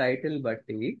 రాసే టైటిల్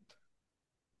బట్టి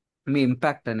మీ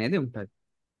ఇంపాక్ట్ అనేది ఉంటుంది.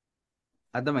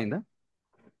 అర్థమైందా?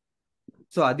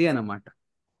 సో అది అన్నమాట.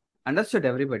 Understood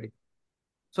everybody?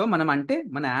 సో మనం అంటే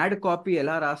మన యాడ్ కాపీ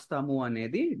ఎలా రాస్తాము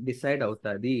అనేది డిసైడ్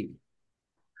అవుతుంది.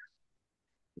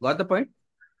 Got the point?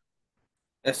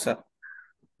 Yes sir.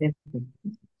 Yes, sir.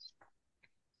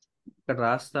 ఇక్కడ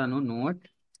రాస్తాను note,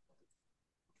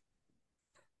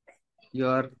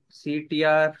 your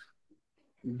CTR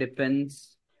depends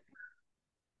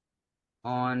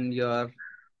on your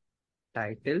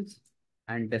titles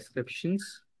and descriptions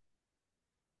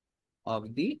of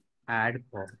the ad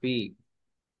copy.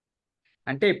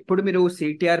 అంటే ఇప్పుడు మీరు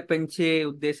సిటిఆర్ పెంచే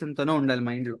ఉద్దేశంతోనే ఉండాలి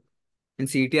మైండ్లో.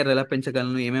 నేను సిటిఆర్ ఎలా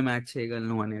పెంచగలను, ఏమేమి యాడ్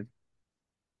చేయగలను అనేది.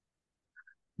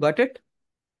 Got it?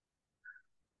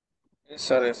 Yes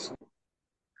sir, yes.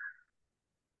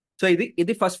 So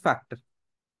ఇది first factor.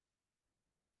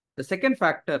 The second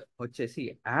factor వచ్చేసి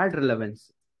యాడ్ రిలవెన్స్.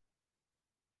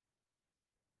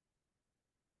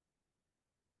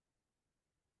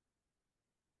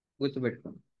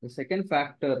 గుర్తుపెట్టుకోండి, the second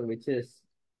factor which is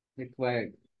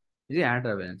required ఇది add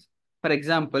relevance. For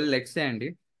example let's say అండి,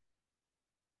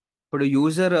 ఇప్పుడు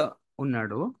యూజర్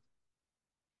ఉన్నాడు,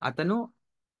 అతను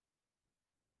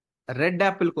రెడ్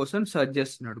యాపిల్ కోసం సెర్చ్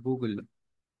చేస్తున్నాడు గూగుల్లో.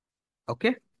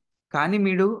 ఓకే, కానీ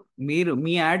మీరు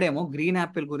మీ యాడ్ ఏమో గ్రీన్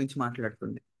యాపిల్ గురించి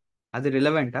మాట్లాడుతుంది. అది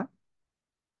రిలవెంటా?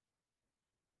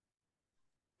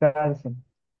 కాదు సార్.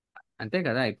 అంతే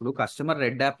కదా. ఇప్పుడు కస్టమర్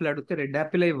రెడ్ యాపిల్ అడిగితే రెడ్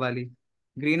యాపిల్ ఇవ్వాలి,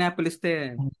 గ్రీన్ యాపిల్ ఇస్తే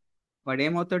వాడు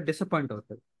ఏమవుతాడు? డిసప్పాయింట్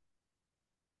అవుతాడు.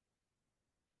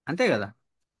 అంతే కదా.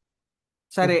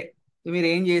 సరే, మీరు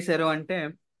ఏం చేశారు అంటే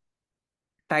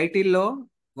టైటిల్లో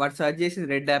వాడు సెర్చ్ చేసింది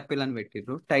రెడ్ యాపిల్ అని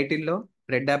పెట్టిర్రు, టైటిల్లో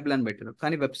రెడ్ యాపిల్ అని పెట్టారు,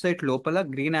 కానీ వెబ్సైట్ లోపల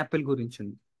గ్రీన్ యాపిల్ గురించి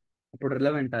ఉంది. అప్పుడు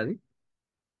రిలవెంట్ అది?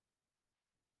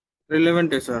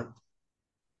 రిలవెంటే సార్.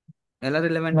 ఎలా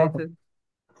రిలవెంట్ No, sir. అవుతుంది?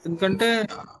 ఎందుకంటే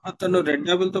అతను రెడ్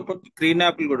యాపిల్ తో పాటు గ్రీన్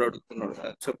యాపిల్ కూడా అడుగుతున్నాడు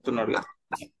కదా, చెప్తున్నాడు కదా,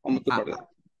 అమ్ముతున్నాడు కదా.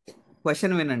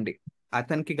 క్వశ్చన్ వినండి,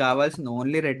 అతనికి కావాల్సిన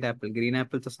ఓన్లీ రెడ్ యాపిల్, గ్రీన్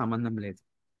యాపిల్తో సంబంధం లేదు.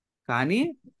 కానీ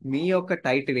మీ యొక్క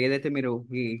టైటిల్ ఏదైతే మీరు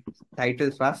ఈ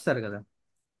టైటిల్స్ రాస్తారు కదా,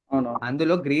 అవును.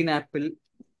 అందులో గ్రీన్ యాపిల్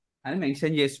అని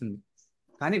మెన్షన్ చేస్తుంది,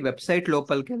 కానీ వెబ్సైట్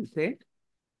లోపలికి వెళ్తే,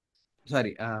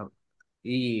 సారీ,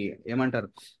 ఈ ఏమంటారు,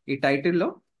 ఈ టైటిల్లో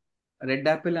రెడ్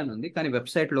యాపిల్ అని ఉంది, కానీ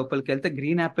వెబ్సైట్ లోపలికి వెళ్తే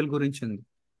గ్రీన్ యాపిల్ గురించి ఉంది,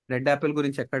 రెడ్ యాపిల్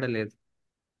గురించి ఎక్కడ లేదు.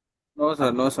 No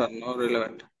sir, no sir, no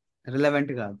relevant.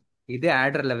 Relevant కాదు. ఇదే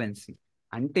యాడ్ రిలవెన్సీ.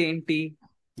 అంటే ఏంటి?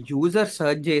 యూజర్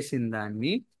సెర్చ్ చేసిన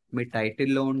దాన్ని మీ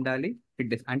టైటిల్లో ఉండాలి.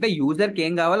 అంటే యూజర్కి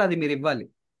ఏం కావాలో అది మీరు ఇవ్వాలి.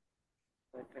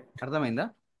 అర్థమైందా?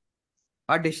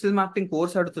 ఆ డిజిటల్ మార్కెటింగ్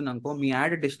కోర్స్ అడుగుతున్నానుకో, మీ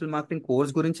యాడ్ డిజిటల్ మార్కెటింగ్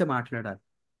కోర్స్ గురించే మాట్లాడాలి.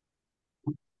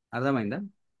 అర్థమైందా?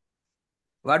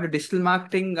 వాడు డిజిటల్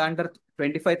మార్కెటింగ్ అండర్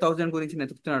 25,000 గురించి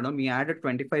వెతుకుతున్నాడు, మీ యాడ్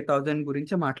 25,000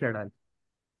 గురించే మాట్లాడాలి.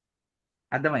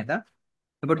 అర్థమైందా?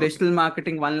 ఇప్పుడు ఓకే. డిజిటల్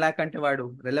మార్కెటింగ్ 1 lakh అంటే వాడు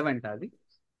రిలవెంట్ అది?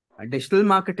 డిజిటల్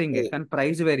మార్కెటింగ్ కానీ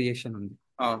ప్రైస్ వేరియేషన్ ఉంది.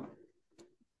 అవును.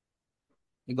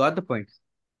 You got the point?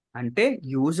 అంటే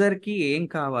యూజర్కి ఏం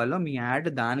కావాలో మీ యాడ్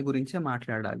దాని గురించే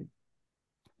మాట్లాడాలి.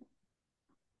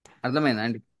 అర్థమైందా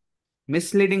అండి?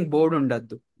 మిస్లీడింగ్ బోర్డు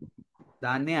ఉండద్దు,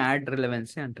 దాన్ని యాడ్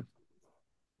రిలవెన్సీ అంటారు.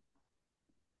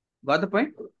 Got the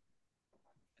point?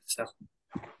 Sir.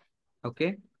 Okay,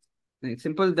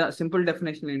 simple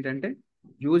definition ఏంటంటే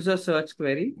user search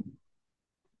query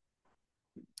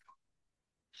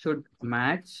should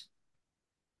match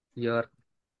your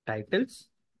titles,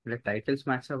 అంటే టైటిల్స్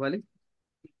మ్యాచ్ అవ్వాలి,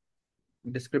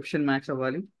 డిస్క్రిప్షన్ మ్యాచ్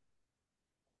అవ్వాలి,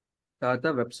 తర్వాత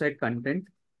వెబ్సైట్ కంటెంట్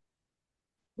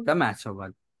కూడా మ్యాచ్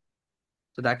అవ్వాలి.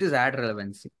 So that is add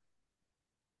relevancy.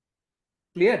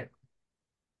 Clear?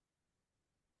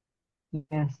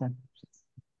 Yes sir.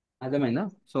 అర్థమైందా?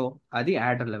 So అది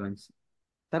యాడ్ రెలవెన్సీ.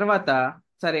 తర్వాత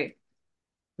సరే,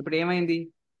 ఇప్పుడు ఏమైంది,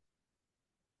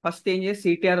 ఫస్ట్ ఏం చేసి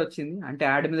సిటిఆర్ వచ్చింది అంటే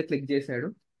యాడ్ మీద క్లిక్ చేశాడు.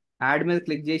 యాడ్ మీద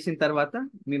క్లిక్ చేసిన తర్వాత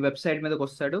మీ వెబ్సైట్ మీదకి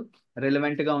వస్తాడు,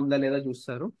 రిలవెంట్గా ఉందా లేదా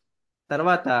చూస్తారు.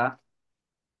 తర్వాత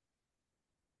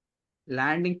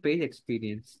landing page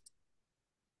experience,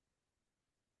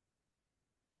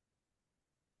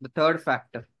 the third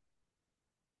factor.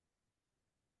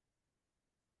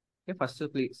 First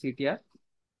CTR,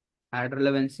 add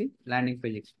relevancy, landing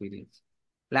page experience.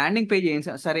 Landing page ఏం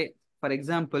సరే, ఫర్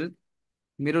ఎగ్జాంపుల్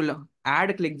మీరు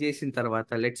యాడ్ క్లిక్ చేసిన తర్వాత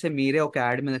లెట్సే మీరే ఒక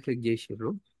యాడ్ మీద క్లిక్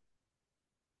చేసిర్రు.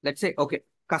 లెట్సే ఓకే,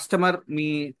 కస్టమర్ మీ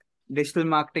డిజిటల్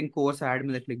మార్కెటింగ్ కోర్స్ యాడ్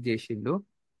మీద క్లిక్ చేసిండు.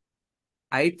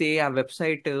 అయితే ఆ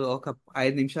వెబ్సైట్ ఒక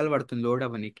 5 నిమిషాలు పడుతుంది లోడ్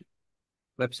అవ్వనీకి.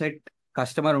 వెబ్సైట్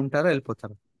కస్టమర్ ఉంటారో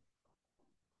వెళ్ళిపోతారు,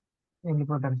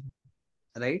 వెళ్ళిపోతారు.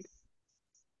 రైట్?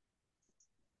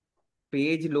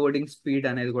 పేజ్ లోడింగ్ స్పీడ్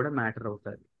అనేది కూడా మ్యాటర్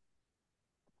అవుతుంది.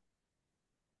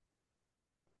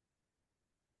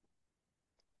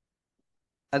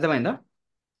 అర్థమైందా?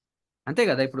 అంతే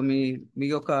కదా. ఇప్పుడు మీ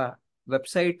యొక్క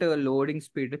వెబ్సైట్ లోడింగ్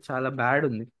స్పీడ్ చాలా బ్యాడ్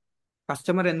ఉంది,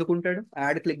 కస్టమర్ ఎందుకు ఉంటాడు?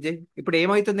 యాడ్ క్లిక్ చేసి ఇప్పుడు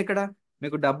ఏమవుతుంది ఇక్కడ,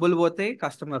 మీకు డబ్బులు పోతే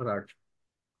కస్టమర్ రాడు.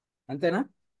 అంతేనా?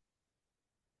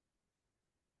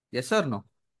 Yes are no?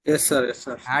 Yes sir, yes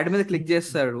sir. Add మీద క్లిక్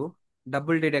చేస్తాడు,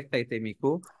 డబ్బులు డిడక్ట్ అయితే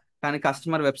మీకు, కానీ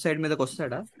కస్టమర్ వెబ్సైట్ మీదకి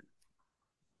వస్తాడా?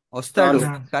 వస్తాడు,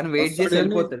 రాడు. కానీ వెయిట్ చేసి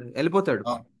వస్తాడు కానీ వెళ్ళిపోతాడు,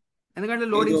 ఆ, ఎందుకంటే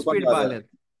పేజ్ లోడింగ్ ఓపెన్ స్పీడ్ కాదు. బాగాలేదు.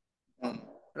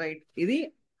 రైట్? ఇది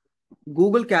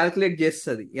గూగుల్ క్యాల్కులేట్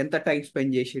చేస్తుంది ఎంత టైం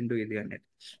స్పెండ్ చేసిండు ఇది అనేది.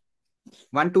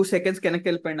 1-2 సెకండ్స్ వెనక్కి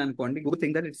వెళ్ళిపోయింది అనుకోండి, Google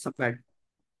think that it's bad.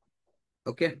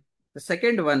 Okay, the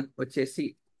second one వచ్చేసి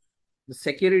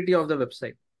security of the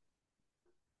website.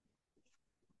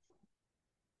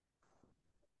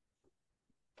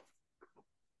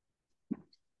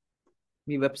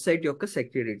 Me website యొక్క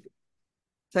సెక్యూరిటీ.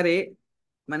 సరే,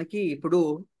 మనకి ఇప్పుడు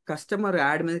కస్టమర్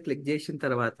యాడ్ మీద క్లిక్ చేసిన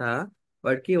తర్వాత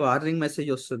వాడికి వార్నింగ్ మెసేజ్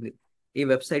వస్తుంది, ఈ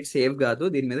వెబ్సైట్ సేఫ్ కాదు,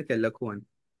 దీని మీదకి వెళ్ళకు అని.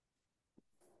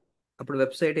 అప్పుడు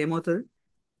వెబ్సైట్ ఏమవుతుంది?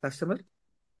 కస్టమర్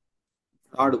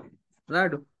రాడు.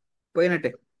 రాడు,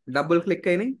 పోయినట్టే. డబ్బులు క్లిక్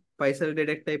అయినాయి, పైసలు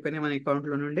డిడక్ట్ అయిపోయినాయి మన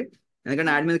అకౌంట్లో నుండి,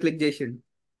 ఎందుకంటే యాడ్ మీద క్లిక్ చేసిండు,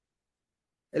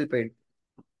 వెళ్ళిపోయింది.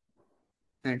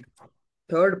 And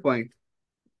third point,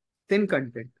 thin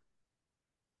content.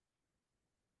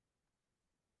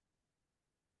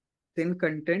 Thin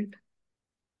content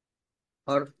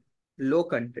or లో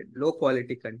కంటెంట్, లో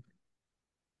క్వాలిటీ కంటెంట్.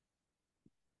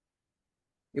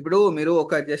 ఇప్పుడు మీరు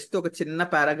జస్ట్ ఒక చిన్న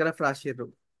పారాగ్రాఫ్ రాసిర్రు,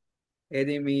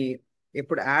 ఏది మీ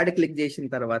ఇప్పుడు యాడ్ క్లిక్ చేసిన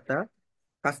తర్వాత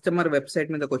కస్టమర్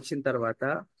వెబ్సైట్ మీదకి వచ్చిన తర్వాత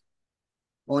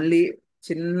ఓన్లీ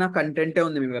చిన్న కంటెంటే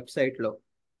ఉంది మీ వెబ్సైట్లో,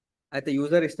 అయితే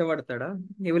user ఇష్టపడతాడా?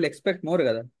 You will expect more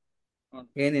కదా,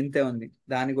 ఏంది ఇంతే ఉంది,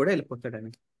 దాన్ని కూడా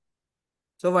వెళ్ళిపోతాడని.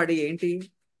 సో వాడి ఏంటి,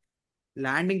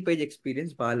 ల్యాండింగ్ పేజ్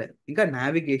ఎక్స్పీరియన్స్ బాగాలేదు. ఇంకా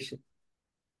నావిగేషన్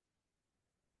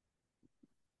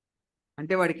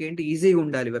అంటే వాడికి ఏంటి, ఈజీగా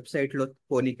ఉండాలి వెబ్సైట్లో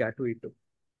పోనీకి అటు ఇటు.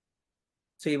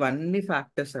 సో ఇవన్నీ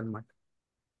ఫ్యాక్టర్స్ అన్నమాట.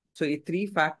 సో ఈ 3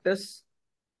 ఫ్యాక్టర్స్.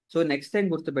 సో నెక్స్ట్ టైం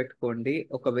గుర్తుపెట్టుకోండి,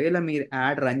 ఒకవేళ మీరు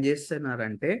యాడ్ రన్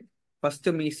చేస్తున్నారంటే ఫస్ట్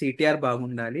మీ సిటిఆర్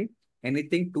బాగుండాలి.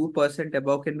 Anything 2%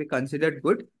 above can be considered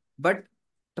good, but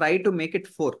try to make it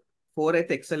 4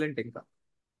 అయితే ఎక్సలెంట్. ఇంకా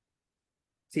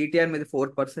సిటిఆర్ మీద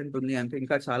 4% ఉంది అంటే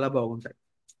ఇంకా చాలా బాగుంటాయి.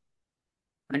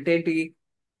 అంటే ఏంటి,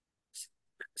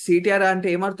 సిటిఆర్ అంటే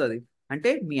ఏమవుతుంది అంటే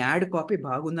మీ యాడ్ కాపీ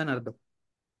బాగుందని అర్థం.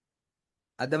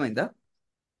 అర్థమైందా?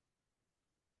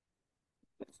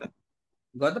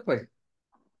 గొప్ప పాయింట్.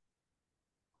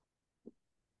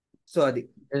 సో అది.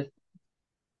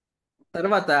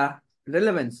 తర్వాత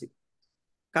రిలవెన్సీ,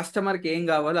 కస్టమర్కి ఏం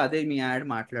కావాలో అదే మీ యాడ్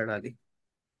మాట్లాడాలి,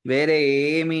 వేరే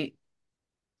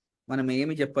మనం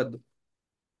ఏమి చెప్పొద్దు.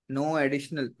 నో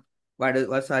అడిషనల్, వాడు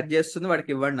సర్చ్ చేస్తుంది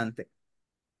వాడికి ఇవ్వండి అంతే.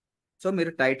 సో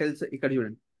మీరు టైటిల్స్ ఇక్కడ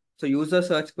చూడండి. So user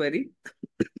search query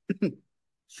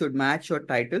should match your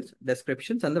titles,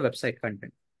 descriptions and the website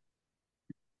content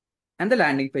and the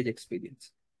landing page experience.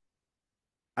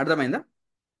 అర్థమైందా?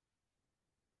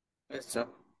 Yes sir.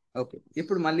 ఓకే,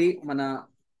 ఇప్పుడు మళ్ళీ మన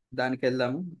దానికి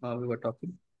వెళ్దాము.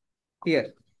 Topic here.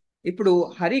 ఇప్పుడు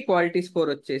హరి క్వాలిటీ స్కోర్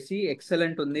వచ్చేసి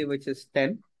ఎక్సలెంట్ ఉంది, విచ్ ఇస్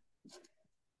 10,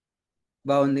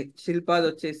 బాగుంది. శిల్పాది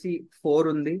వచ్చేసి 4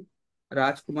 ఉంది,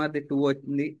 రాజ్ కుమార్ది 2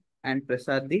 ఉంది, అండ్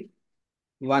ప్రసాద్ది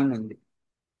 1 ఉంది.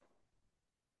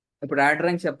 ఇప్పుడు యాడ్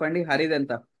ర్యాంక్ చెప్పండి, హరిది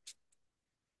ఎంత?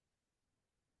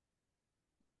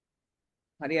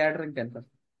 హరి యాడ్ ర్యాంక్ ఎంత?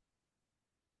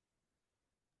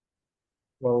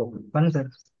 One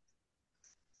sir.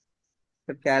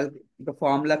 ఇంకా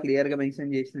ఫార్ములా క్లియర్ గా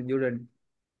మెన్షన్ చేసిన చూడండి.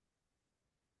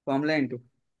 ఫార్ములా ఏంటి?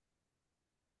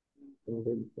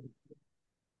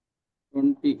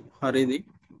 20 హరిది,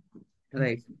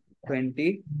 రైట్. 20,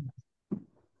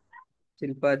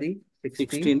 శిల్పాది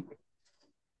 16, 16,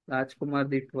 రాజ్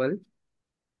కుమార్ది 12,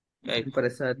 8.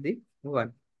 ప్రసాద్ది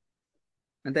 1.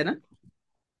 అంతేనా?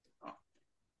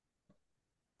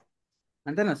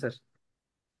 అంతేనా సార్?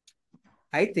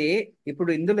 అయితే ఇప్పుడు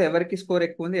ఇందులో ఎవరికి స్కోర్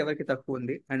ఎక్కువ ఉంది, ఎవరికి తక్కువ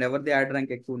ఉంది, అండ్ ఎవరిది యాడ్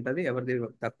ర్యాంక్ ఎక్కువ ఉంటుంది, ఎవరిది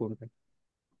తక్కువ ఉంటుంది?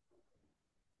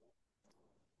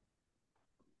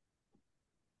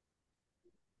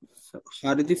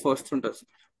 హరిది ఫస్ట్ ఉంటుంది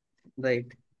సార్.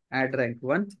 రైట్. యాడ్ ర్యాంక్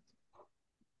 1,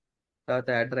 తర్వాత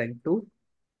యాడ్ ర్యాంక్ 2,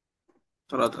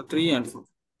 తర్వాత 3 and 4.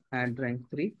 Add rank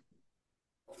 3,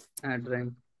 add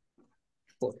rank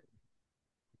 4.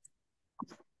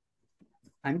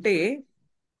 అంటే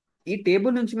ఈ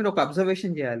టేబుల్ నుంచి మీరు ఒక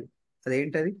అబ్జర్వేషన్ చేయాలి.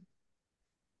 అదేంటది?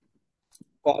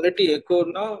 క్వాలిటీ ఎక్కువ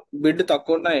ఉన్నా బిడ్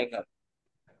తక్కువ ఉన్నా ఏం కాదు.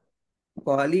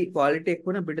 క్వాలిటీ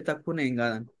ఎక్కువ బిడ్ తక్కువ ఏం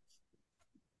కాదని.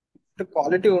 అంటే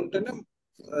క్వాలిటీ ఉంటేనే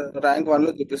ర్యాంక్ 1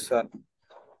 లో చూపిస్తారు.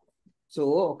 సో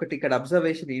ఒకటి ఇక్కడ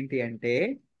అబ్జర్వేషన్ ఏంటి అంటే,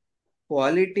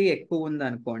 క్వాలిటీ ఎక్కువ ఉంది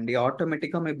అనుకోండి,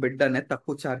 ఆటోమేటిక్గా మీ బిడ్ అనేది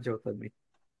తక్కువ ఛార్జ్ అవుతుంది.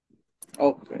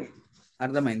 ఓకే.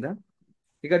 అర్థమైందా?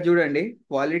 ఇక్కడ చూడండి,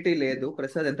 క్వాలిటీ లేదు,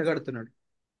 ప్రసాద్ ఎంత కడుతున్నాడు?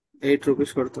 8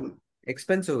 రూపీస్ కొడుతుంది.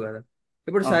 ఎక్స్పెన్సివ్ కదా.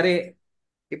 ఇప్పుడు అవును. సరే,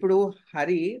 ఇప్పుడు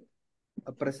హరి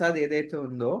ప్రసాద్ ఏదైతే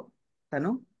ఉందో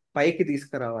తను పైకి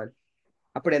తీసుకురావాలి.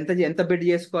 అప్పుడు ఎంత ఎంత బిడ్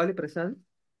చేసుకోవాలి ప్రసాద్?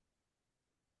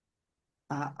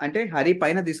 అంటే హరి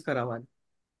పైన తీసుకురావాలి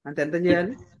అంటే ఎంత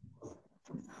చేయాలి?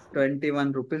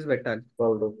 21 రూపీస్ పెట్టాలి.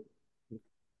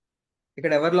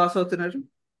 ఇక్కడ ఎవరు లాస్ అవుతున్నారు?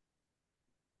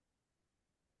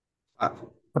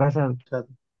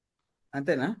 ప్రసాద్.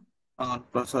 అంతేనా?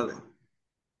 ప్రసాద్.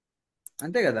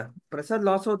 అంతే కదా, ప్రసాద్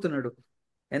లాస్ అవుతున్నాడు.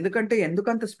 ఎందుకంటే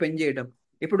ఎందుకంత స్పెండ్ చేయడం?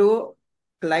 ఇప్పుడు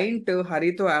క్లయింట్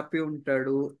హరితో హ్యాపీ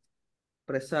ఉంటాడు,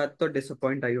 ప్రసాద్తో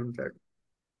డిసప్పాయింట్ అయి ఉంటాడు.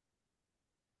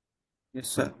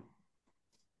 Yes sir.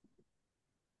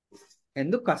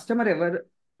 ఎందుకు కస్టమర్ ఎవరు,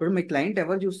 ఇప్పుడు మీ క్లయింట్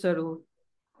ఎవరు చూస్తారు?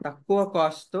 తక్కువ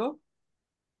కాస్ట్తో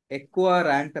ఎక్కువ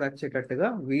ర్యాంక్ వచ్చేటట్టుగా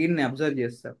వీడిని అబ్జర్వ్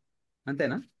చేస్తారు.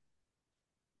 అంతేనా?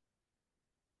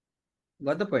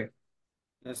 గొప్ప పాయింట్.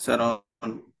 Yes sir.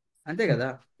 అవును. అంతే కదా.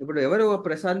 ఇప్పుడు ఎవరు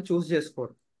ప్రసాద్ చూస్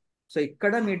చేసుకోరు. సో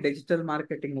ఇక్కడ మీ డిజిటల్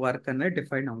మార్కెటింగ్ వర్క్ అనేది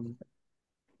డిఫైన్ అవుతుంది.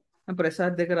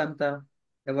 ప్రసాద్ దగ్గర అంతా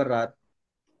ఎవరు రారు,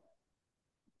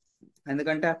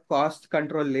 ఎందుకంటే ఆ కాస్ట్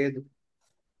కంట్రోల్ లేదు.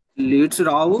 లీడ్స్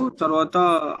రావు, తర్వాత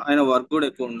ఆయన వర్క్ కూడా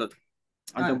ఎక్కువ ఉండదు.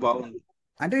 ఆ, అంటే బాగుంది.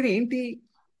 అంటే ఏంటి,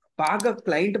 బాగా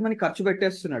క్లయింట్ మనీ ఖర్చు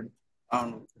పెట్టేస్తున్నాడు.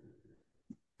 అవును.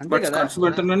 అంతే బట్ కదా. ఖర్చు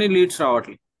పెడుతున్నానే లీడ్స్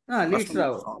రావట్లేదు. Leads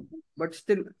Rao. Customers Rao. But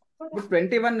still ఇప్పుడు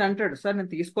 21 అంటాడు, సార్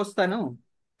నేను తీసుకొస్తాను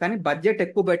కానీ బడ్జెట్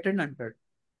ఎక్కువ పెట్టండి అంటాడు.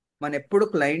 మన ఎప్పుడు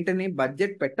క్లయింట్ని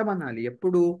బడ్జెట్ పెట్టమనాలి.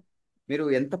 ఎప్పుడు మీరు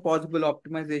ఎంత పాసిబుల్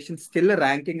ఆప్టిమైజేషన్ స్టిల్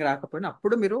ర్యాంకింగ్ రాకపోయినా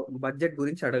అప్పుడు మీరు బడ్జెట్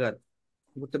గురించి అడగాలి.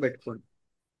 గుర్తుపెట్టుకోండి.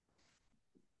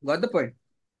 గొప్ప point.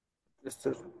 Yes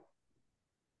sir.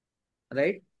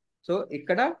 Right. So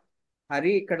ఇక్కడ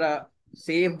హరి ఇక్కడ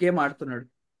సేఫ్ గేమ్ ఆడుతున్నాడు.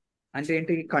 అంటే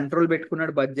ఏంటి, కంట్రోల్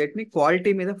పెట్టుకున్నాడు, బడ్జెట్ ని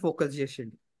క్వాలిటీ మీద ఫోకస్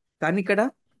చేసిండు. కానీ ఇక్కడ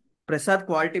ప్రసాద్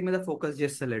క్వాలిటీ మీద ఫోకస్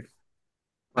చేస్తలేడు.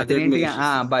 బడ్జెట్ అతనేంటి,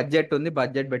 మీద. బడ్జెట్ ఉంది,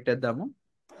 బడ్జెట్ పెట్టేద్దాము,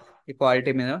 ఈ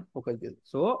క్వాలిటీ మీద ఫోకస్ చేద్దాం.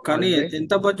 సో కానీ ఆల్వేస్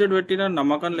ఎంత బడ్జెట్ పెట్టినా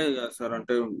నమ్మకం లేదు కదా సార్.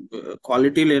 అంటే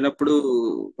క్వాలిటీ లేనప్పుడు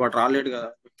వాడు రాలేడు కదా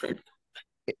వెబ్సైట్.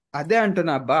 అదే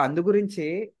అంటున్నా అబ్బా. అందు గురించి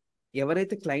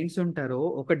ఎవరైతే క్లయింట్స్ ఉంటారో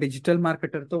ఒక డిజిటల్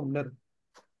మార్కెటర్ తో ఉండరు,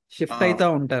 షిఫ్ట్ అవుతా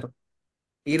ఉంటారు.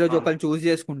 ఈ రోజు ఒకళ్ళు చూస్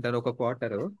చేసుకుంటారు ఒక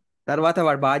క్వార్టర్, తర్వాత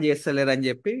వాడు బాగా చేస్తలేరు అని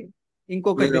చెప్పి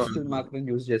ఇంకొక వేరే వాళ్ళు. డిజిటల్ మార్కెటింగ్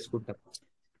యూజ్ చేసుకుంటారు.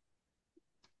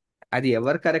 అది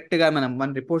ఎవరు కరెక్ట్ గా మన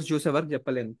రిపోర్ట్స్ చూసే వరకు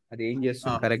చెప్పలేము అది ఏం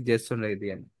చేస్తుంది, కరెక్ట్ చేస్తుండ్రు ఇది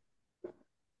అని.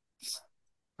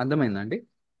 అర్థమైందండి?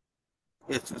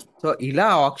 Yes sir. సో ఇలా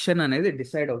ఆప్షన్ అనేది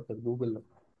డిసైడ్ అవుతుంది గూగుల్లో.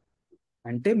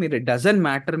 అంటే మీరు డజన్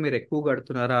మ్యాటర్ మీరు ఎక్కువ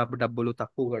కడుతున్నారా డబ్బులు,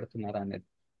 తక్కువ కడుతున్నారా అనేది.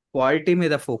 క్వాలిటీ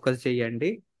మీద ఫోకస్ చేయండి.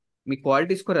 మీ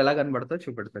క్వాలిటీ స్కోర్ ఎలా కనబడుతుందో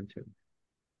చూపెడతాను చూడండి.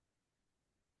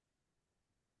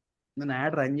 నేను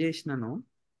యాడ్ రన్ చేసినాను,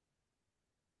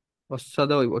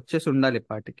 వస్తుందో వచ్చేసి ఉండాలి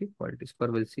పాటికి. క్వాలిటీ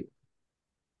స్కోర్ వెలిసి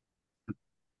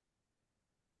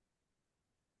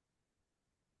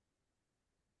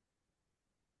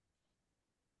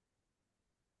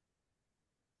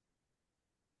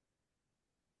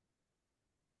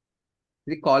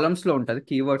ఇది కాలమ్స్ లో ఉంటుంది,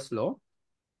 కీవర్డ్స్ లో.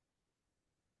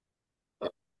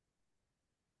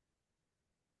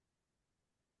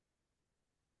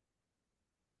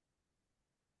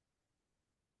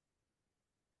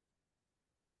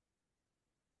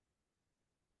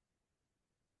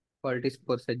 క్వాలిటీ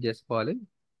స్కోర్ సెట్ చేసుకోవాలి.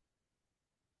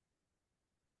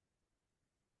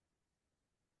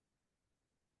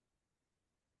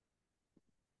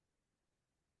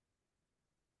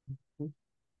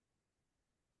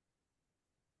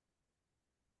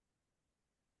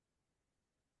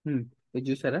 ఇది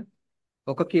చూసారా,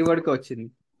 ఒక కీవర్డ్కి వచ్చింది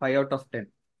 5/10.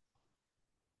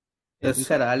 ఎస్ ఇంకా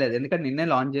సార్. రాలేదు, ఎందుకంటే నిన్నే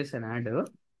లాంచ్ చేశాను యాడ్.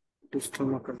 Digital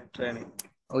marketing training.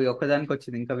 ఓ ఒక్కదానికి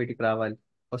వచ్చింది, ఇంకా వీటికి రావాలి.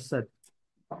 వస్తుంది.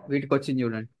 వీటికి వచ్చింది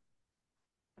చూడండి,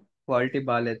 క్వాలిటీ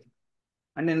బాగాలేదు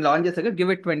అని నేను లాంచ్ చేశాక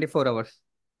గివ్ ఇట్ 24 hours.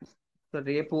 సో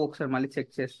రేపు ఒకసారి మళ్ళీ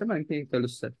చెక్ చేస్తే మనకి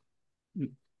తెలుస్తుంది.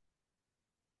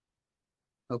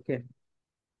 ఓకే,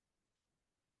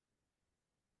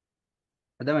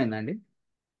 అర్థమైందండి.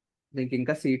 దీనికి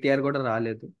ఇంకా సిటిఆర్ కూడా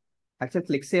రాలేదు. యాక్చువల్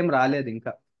క్లిక్స్ ఏం రాలేదు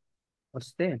ఇంకా.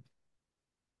 వస్తే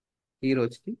ఈ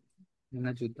రోజుకి నిన్న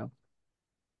చూద్దాం.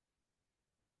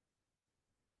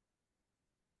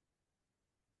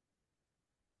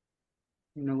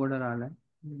 నిన్న కూడా రాలే.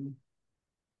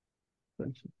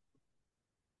 కొంచెం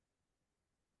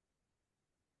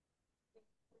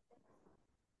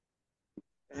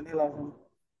ఎనీ లాభం?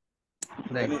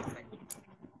 రైట్, ఎనీ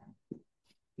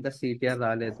ఇంకా సిటిఆర్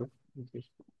రాలేదు.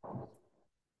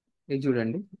 ఇది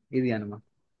చూడండి, ఇది అనమాట.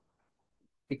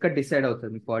 ఇక్కడ డిసైడ్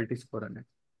అవుతుంది క్వాలిటీ స్కోర్ అనేది.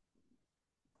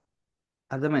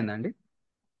 అర్థమైందండి,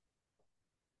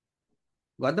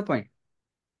 got the point.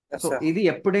 Yes so sir. ఇది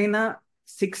ఎప్పుడైనా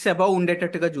 6 above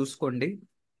ఉండేటట్టుగా చూసుకోండి.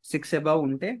 6 above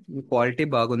ఉంటే మీ క్వాలిటీ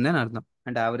బాగుంది అని అర్థం,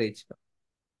 అంటే యావరేజ్గా.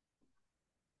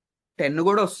 10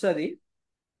 కూడా వస్తుంది,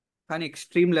 కానీ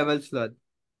ఎక్స్ట్రీమ్ లెవెల్స్లో అది.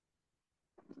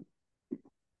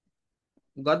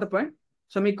 Got the point.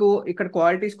 సో మీకు ఇక్కడ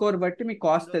క్వాలిటీ స్కోర్ బట్టి మీ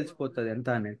కాస్ట్ తెలిసిపోతుంది ఎంత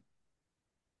అనేది.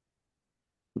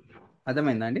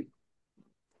 అర్థమైందా అండి,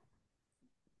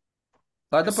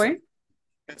 got the point.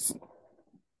 Yes.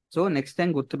 So next time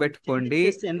change గుర్తుపెట్టుకోండి.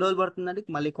 చేస్తే ఎన్ని రోజులు పడుతుందండి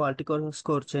మళ్ళీ క్వాలిటీ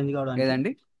స్కోర్ చేంజ్ కావడానికి?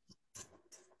 లేదండి,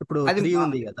 ఇప్పుడు అది 3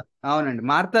 ఉంది కదా, అవునండి,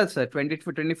 మారుతుంది సార్.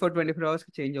 24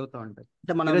 అవర్స్కి చేంజ్ అవుతూ ఉంటుంది.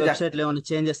 అంటే మనం ఈరోజు వెబ్సైట్ లో ఏమైనా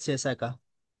చేంజెస్ చేశాక?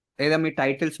 లేదా మీ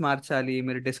టైటిల్స్ మార్చాలి,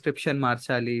 మీరు డిస్క్రిప్షన్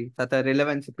మార్చాలి, తర్వాత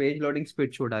రిలవెన్స్, పేజ్ లోడింగ్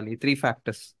స్పీడ్ చూడాలి. 3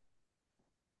 factors.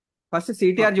 ఫస్ట్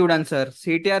సిటిఆర్ చూడండి సార్.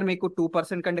 సిటిఆర్ మీకు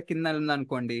 2% కంటే కింద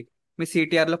ఉందనుకోండి, మీ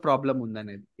సిటిఆర్ లో ప్రాబ్లం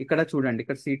ఉందనేది. ఇక్కడ చూడండి,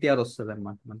 ఇక్కడ సిటిఆర్ వస్తుంది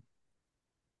అనమాట. మనకి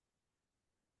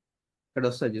ఇక్కడ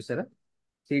వస్తుంది చూసారా,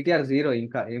 సిటిఆర్ 0,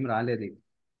 ఇంకా ఏం రాలేదు.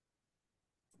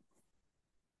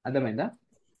 అర్థమైందా?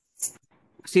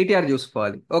 సిటిఆర్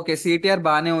చూసుకోవాలి. ఓకే, సిటిఆర్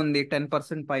బాగానే ఉంది,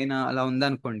 10% పైన అలా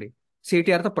ఉందనుకోండి,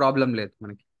 సిటిఆర్తో ప్రాబ్లం లేదు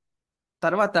మనకి.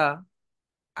 తర్వాత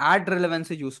యాడ్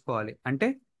రిలవెన్సీ చూసుకోవాలి, అంటే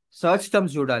సర్చ్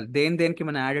టర్మ్స్ చూడాలి, దేనికి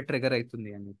మన యాడ్ ట్రిగర్ అవుతుంది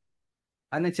అనేది.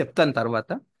 అది నేను చెప్తాను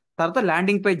తర్వాత. తర్వాత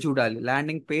ల్యాండింగ్ పేజ్ చూడాలి,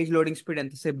 ల్యాండింగ్ పేజ్ లోడింగ్ స్పీడ్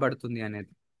ఎంతసేపు పడుతుంది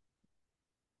అనేది.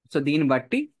 సో దీన్ని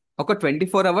బట్టి ఒక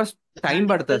 24 hours టైం ల్యాండింగ్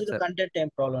పడుతుంది పేజ్ లో సార్. కంటెంట్ ఏం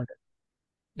ప్రాబ్లం ఉండదు?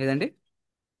 లేదండి,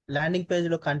 ల్యాండింగ్ పేజ్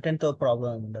లో కంటెంట్ తో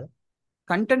ప్రాబ్లం ఉండదు?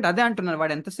 కంటెంట్ అదే అంటున్నారు,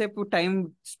 వాడు ఎంతసేపు టైం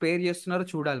స్పేర్ చేస్తున్నారో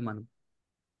చూడాలి మనం.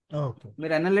 ఓకే.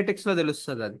 మీరు అనలిటిక్స్ లో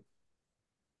తెలుస్తుంది అది.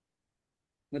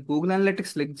 మీరు గూగుల్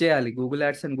అనలిటిక్స్ క్లిక్ చేయాలి, Google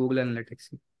ads and Google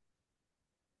analytics.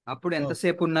 అప్పుడు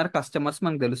ఎంతసేపు ఉన్నారు కస్టమర్స్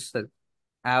మనకు తెలుస్తుంది.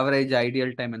 యావరేజ్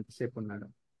ఐడియల్ టైం ఎంతసేపు ఉన్నాడు.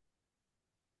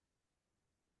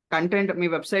 కంటెంట్ మీ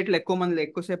వెబ్సైట్లో ఎక్కువ మంది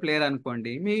ఎక్కువసేపు లేరు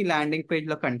అనుకోండి, మీ ల్యాండింగ్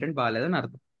పేజ్లో కంటెంట్ బాగాలేదని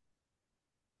అర్థం,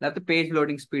 లేకపోతే పేజ్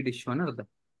లోడింగ్ స్పీడ్ ఇష్యూ అని అర్థం.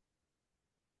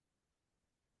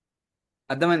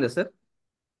 అర్థమైందా సార్?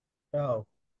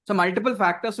 సో మల్టిపుల్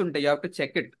ఫ్యాక్టర్స్ ఉంటాయి, you have to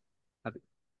check it. అది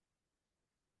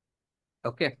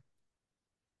ఓకే,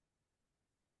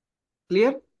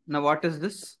 క్లియర్ నా what is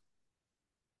this?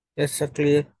 Yes sir,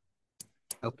 clear.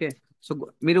 Okay, so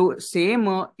మీరు సేమ్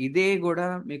ఇదే కూడా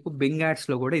మీకు బింగ్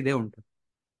యాడ్స్లో కూడా ఇదే ఉంటుంది.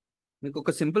 మీకు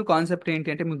ఒక సింపుల్ కాన్సెప్ట్ ఏంటి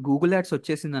అంటే, మీకు గూగుల్ యాడ్స్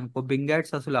వచ్చేసింది అనుకో, బింగ్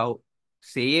యాడ్స్ అసలు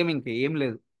సేమ్ ఇంకేం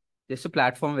లేదు, జస్ట్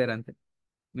ప్లాట్ఫామ్ వేరే అంతే.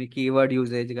 మీ కీవర్డ్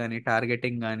యూజేజ్ కానీ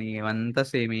టార్గెటింగ్ కానీ ఇవంతా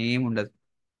సేమ్ ఏం ఉండదు.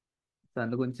 సో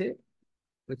అందుగురించి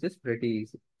which is pretty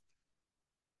easy.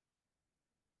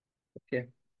 Okay,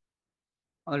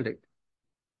 all right.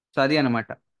 So అది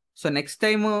అనమాట. సో నెక్స్ట్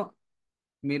టైం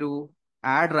మీరు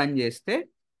యాడ్ రన్ చేస్తే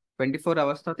 24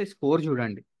 hours తర్వాత స్కోర్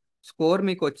చూడండి. స్కోర్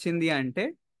మీకు వచ్చింది అంటే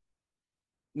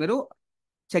మీరు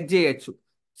చెక్ చేయొచ్చు.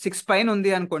 6 పైన ఉంది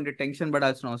అనుకోండి, టెన్షన్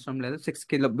పడాల్సిన అవసరం లేదు.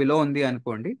 6 బిలో ఉంది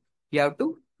అనుకోండి, యూ హ్యావ్ టు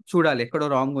చూడాలి ఎక్కడో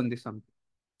రాంగ్ ఉంది సంథింగ్.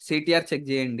 సిటిఆర్ చెక్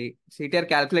చేయండి, సిటిఆర్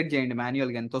క్యాల్కులేట్ చేయండి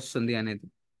మాన్యువల్గా ఎంత వస్తుంది అనేది,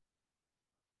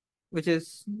 విచ్ ఇస్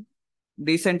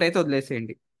డీసెంట్ అయితే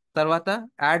వదిలేసేయండి. తర్వాత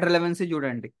యాడ్ రిలవెన్సీ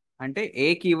చూడండి, అంటే ఏ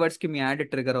కీవర్డ్స్కి మీ యాడ్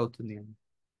ట్రిగర్ అవుతుంది అని,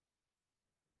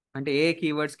 అంటే ఏ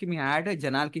కీవర్డ్స్కి మీ యాడ్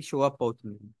జనాలకి షో అప్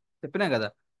అవుతుంది. చెప్పినా కదా,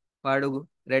 వాడు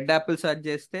రెడ్ యాపిల్ సర్చ్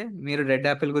చేస్తే మీరు రెడ్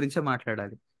యాపిల్ గురించే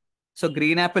మాట్లాడాలి. సో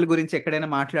గ్రీన్ యాపిల్ గురించి ఎక్కడైనా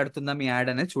మాట్లాడుతుందా మీ యాడ్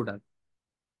అనేది చూడాలి.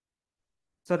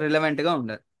 సో రిలవెంట్గా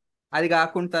ఉండాలి. అది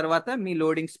కాకుండా తర్వాత మీ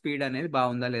లోడింగ్ స్పీడ్ అనేది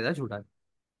బాగుందా లేదా చూడాలి.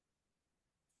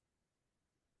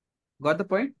 Got the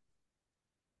point.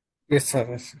 Yes sir,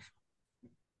 yes sir.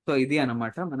 So ఇది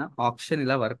అన్నమాట మన ఆప్షన్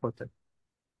ఇలా వర్క్ అవుతుంది.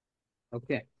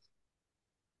 Okay,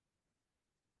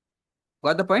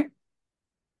 got the point.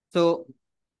 So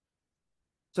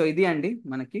so ఇది అండి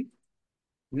మనకి.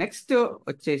 నెక్స్ట్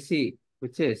వచ్చేసి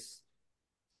విచ్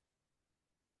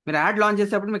మీరు యాడ్ లాంచ్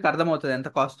చేసేటప్పుడు మీకు అర్థమవుతుంది ఎంత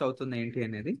కాస్ట్ అవుతుంది ఏంటి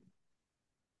అనేది.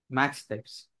 Max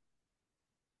types.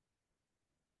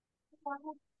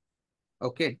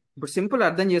 ఓకే, ఇప్పుడు సింపుల్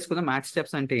అర్థం చేసుకుందాం మ్యాచ్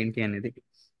స్టెప్స్ అంటే ఏంటి అనేది.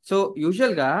 సో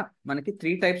యూజువల్గా మనకి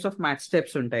 3 టైప్స్ ఆఫ్ మ్యాచ్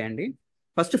స్టెప్స్ ఉంటాయండి.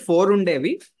 ఫస్ట్ 4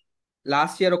 ఉండేవి,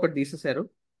 లాస్ట్ ఇయర్ ఒకటి తీసేశారు,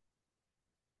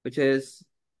 which is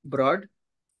broad,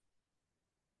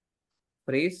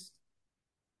 phrase,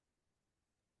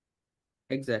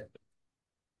 exact.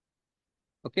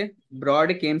 Okay,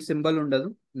 బ్రాడ్కి ఏం సింబల్ ఉండదు,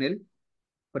 నిల్.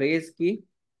 ఫ్రేజ్కి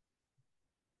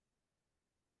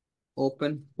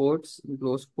open quotes,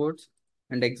 close quotes,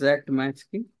 and exact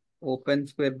మ్యాచ్కి open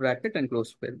square bracket and close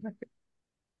square bracket.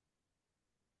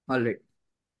 Already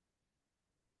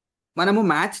మనము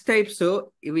మ్యాచ్ టైప్స్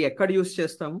ఇవి ఎక్కడ యూస్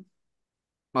చేస్తాము,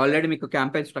 ఆల్రెడీ మీకు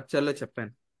క్యాంపెయిన్ స్ట్రక్చర్లో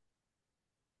చెప్పాను.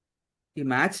 ఈ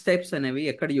మ్యాచ్ టైప్స్ అనేవి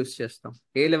ఎక్కడ యూస్ చేస్తాం,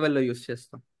 ఏ లెవెల్లో యూస్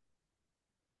చేస్తాం?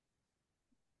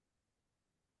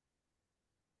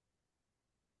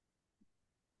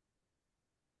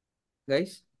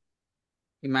 గైస్,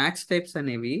 ఈ మ్యాచ్ టైప్స్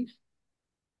అనేవి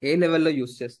ఏ లెవెల్లో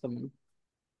యూస్ చేస్తాం మనం?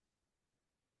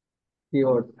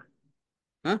 కీవర్డ్.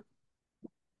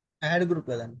 యాడ్ గ్రూప్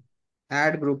కదండి.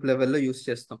 యాడ్ గ్రూప్ లెవెల్లో యూస్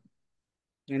చేస్తాం.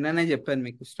 నిన్ననే చెప్పాను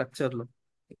మీకు స్ట్రక్చర్లో.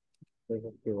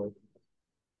 కీవర్డ్.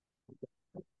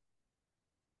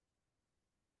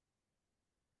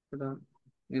 ఇక్కడ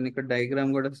నేను ఇక్కడ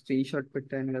డయాగ్రామ్ కూడా స్క్రీన్ షాట్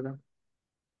పెట్టాను కదా,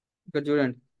 ఇక్కడ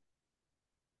చూడండి.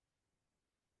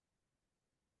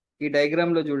 ఈ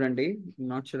డయాగ్రామ్ లో చూడండి,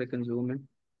 not sure I can Zoom in.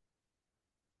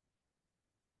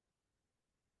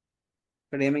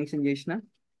 ఇక్కడ ఏం మెన్షన్ చేసిన,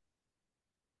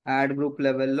 యాడ్ గ్రూప్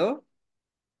లెవెల్లో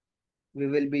we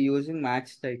will be using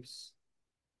match types.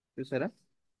 చూసారా?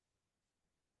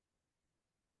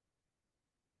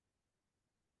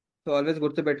 సో ఆల్వేస్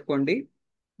గుర్తుపెట్టుకోండి,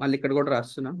 మళ్ళీ ఇక్కడ కూడా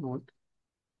రాస్తున్నా నోట్.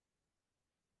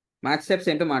 మ్యాచ్ టైప్స్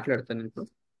ఏంటో మాట్లాడతాను ఇప్పుడు.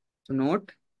 So note,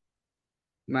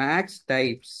 match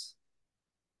types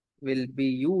will be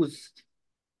used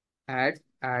at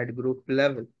add group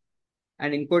level.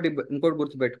 And ఇంకోటి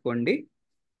గుర్తుపెట్టుకోండి,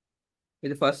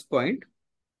 ఇది ఫస్ట్ పాయింట్.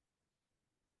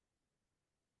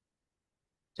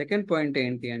 సెకండ్ పాయింట్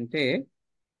ఏంటి అంటే,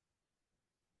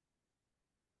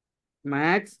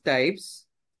 match types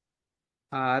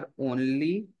are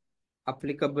only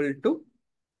applicable to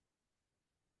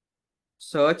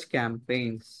search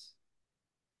campaigns.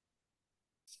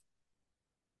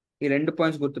 ఈ 2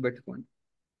 పాయింట్స్ గుర్తుపెట్టుకోండి.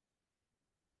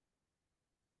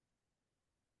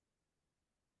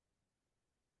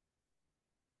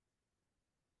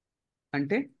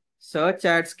 అంటే సర్చ్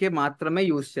యాడ్స్కే మాత్రమే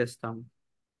యూజ్ చేస్తాము.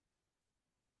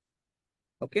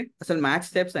 ఓకే, అసలు మ్యాచ్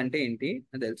టైప్స్ అంటే ఏంటి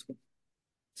అని తెలుసుకో.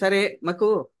 సరే, మాకు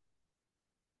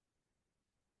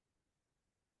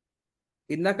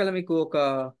ఇందాక మీకు ఒక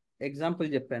ఎగ్జాంపుల్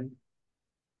చెప్పాను.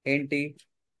 ఏంటి?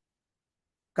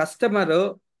 కస్టమర్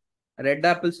రెడ్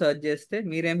యాపిల్ సర్చ్ చేస్తే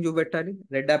మీరేం చూపెట్టాలి?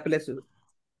 రెడ్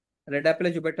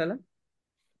యాపిలే చూపెట్టాలా?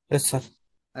 Yes sir.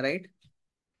 రైట్.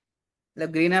 ఇలా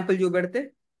గ్రీన్ యాపిల్ చూపెడితే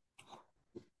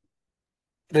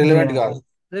రిలవెంట్ కాదు.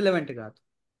 రిలవెంట్ కాదు.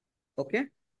 ఓకే,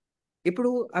 ఇప్పుడు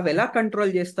అవి ఎలా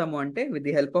కంట్రోల్ చేస్తాము అంటే with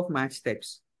the help of match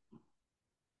types.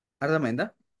 అర్థమైందా?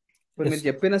 ఇప్పుడు Yes, మీరు sir.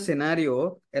 చెప్పిన సినారియో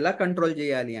ఎలా కంట్రోల్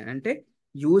చేయాలి అంటే,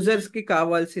 యూజర్స్ కి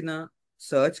కావాల్సిన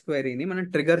సర్చ్ క్వెరీని మనం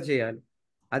ట్రిగర్ చేయాలి.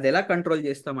 అది ఎలా కంట్రోల్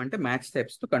చేస్తామంటే మ్యాచ్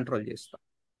టైప్స్ తో కంట్రోల్ చేస్తాం.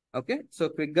 ఓకే, సో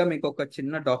క్విక్ గా మీకు ఒక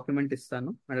చిన్న డాక్యుమెంట్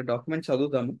ఇస్తాను, అంటే document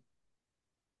చదువుదాము.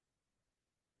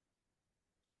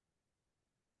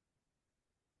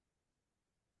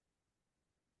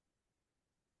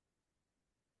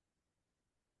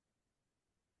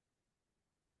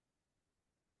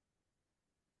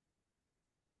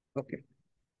 Okay,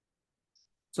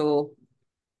 so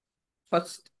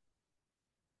first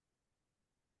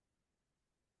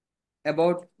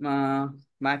about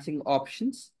matching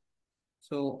options.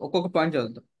 So ఒక్కొక్క పాయింట్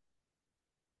చదువుతాం.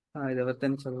 ఇది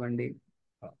ఎవరితోనే చదవండి.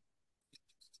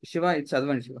 శివ, ఇది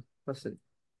చదవండి Shiva first.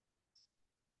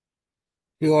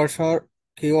 Keywords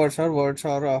are words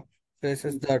or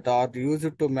phrases that are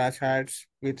used to match ads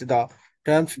with the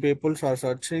terms people are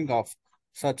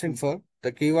searching for.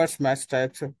 The keywords match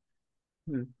types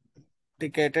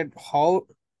indicated how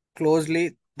closely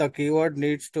the keyword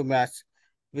needs to match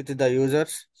with the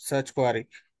user's search query,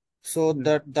 so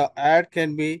that the ad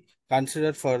can be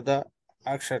considered for the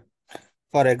action.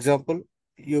 For example,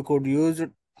 you could use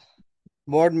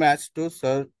word match to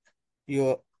serve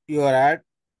your your ad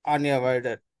on a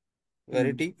wider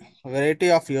variety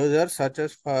of users such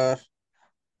as for,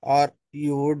 or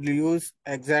you would use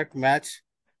exact match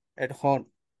at home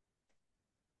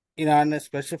in on a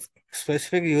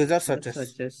specific user such as.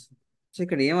 Searches. So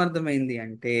ఇక్కడ ఏమర్థమైంది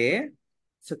అంటే,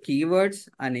 so keywords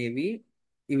అనేవి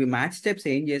ఇవి match steps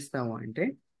ఏం చేస్తాము అంటే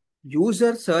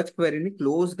user search క్వెరీని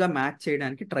close గా match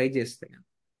చేయడానికి ట్రై చేస్తాయి.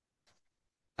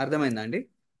 అర్థమైందా అండి?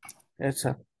 Yes,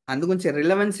 sir. అందుగురించి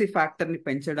రిలవెన్సీ ఫ్యాక్టర్ ని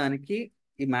పెంచడానికి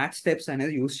ఈ మ్యాచ్ స్టెప్స్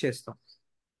అనేది యూజ్ చేస్తాం.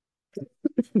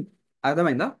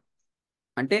 అర్థమైందా?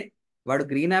 అంటే వాడు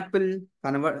గ్రీన్ యాపిల్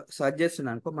సర్చ్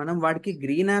చేస్తున్నాడు అనుకో, మనం వాడికి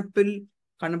గ్రీన్ యాపిల్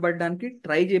కనబడడానికి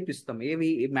ట్రై చేపిస్తాం. ఏవి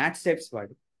మ్యాచ్ స్టెప్స్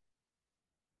వాడి.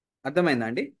 అర్థమైందా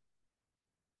అండి?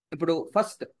 ఇప్పుడు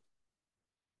ఫస్ట్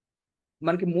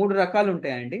మనకి 3 రకాలు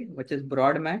ఉంటాయండి, వచ్చేసి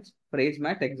broad match, phrase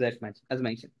match, exact match అస్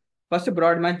మెన్షన్. ఫస్ట్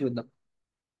బ్రాడ్ మ్యాచ్ చూద్దాం.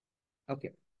 ఓకే,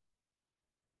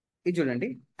 ఇది చూడండి.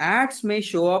 Ads May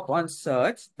show up on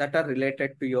search that are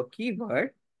related to your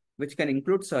keyword which can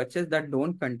include searches that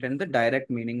don't contain the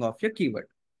direct meaning of your keyword.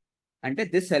 అంటే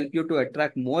this help you to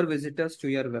attract more visitors to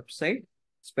your website,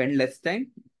 spend less time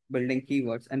building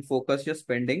keywords and focus your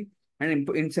spending. And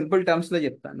in simple terms లో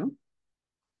చెప్తాను.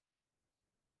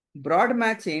 Broad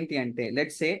match ఏంటి అంటే,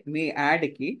 let's say me add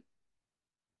కి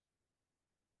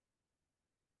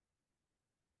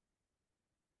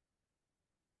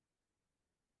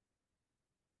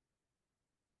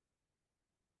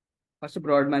first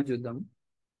broad match చూద్దాం.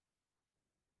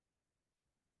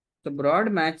 So broad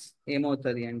match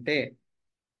ఏమవుతుంది అంటే,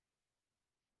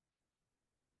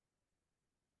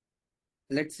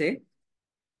 let's say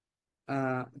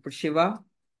ఇప్పుడు Shiva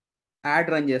ad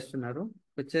run చేస్తున్నారు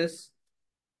విచ్ ఇస్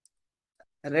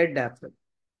రెడ్ యాపిల్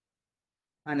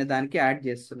అనే దానికి యాడ్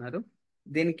చేస్తున్నారు.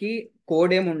 దీనికి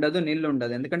కోడ్ ఏమి ఉండదు, నిల్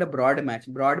ఉండదు, ఎందుకంటే బ్రాడ్ మ్యాచ్.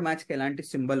 బ్రాడ్ మ్యాచ్కి ఎలాంటి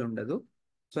సింబల్ ఉండదు,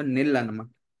 సో నిల్ అన్నమాట.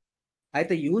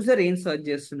 అయితే యూజర్ ఏం సర్చ్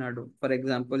చేస్తున్నాడు, for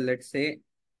example let's say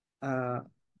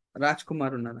Raj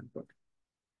Kumar ఉన్నాడు అనుకోండి.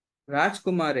 రాజ్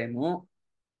కుమార్ ఏమో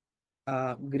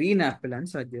గ్రీన్ యాపిల్ అని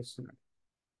సర్చ్ చేస్తున్నాడు.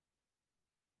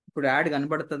 ఇప్పుడు యాడ్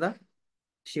కనబడుతుందా?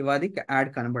 శివాది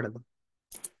యాడ్ కనబడదు.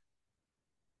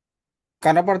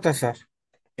 కనపడతా సార్.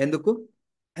 ఎందుకు?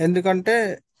 ఎందుకంటే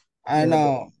ఆయన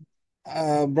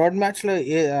బ్రాడ్ మ్యాచ్ లో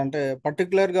అంటే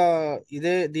పర్టికులర్ గా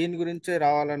ఇదే దీని గురించే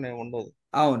రావాలని ఉండదు.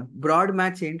 అవును, బ్రాడ్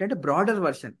మ్యాచ్ ఏంటంటే బ్రాడర్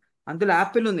వర్షన్. అందులో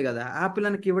యాపిల్ ఉంది కదా, యాపిల్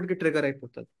అని కీవర్డ్ కి ట్రిగర్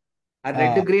అయిపోతుంది. ఆ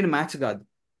రెడ్ గ్రీన్ మ్యాచ్ కాదు.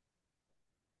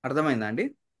 అర్థమైందా అండి?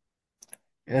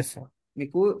 Yes sir.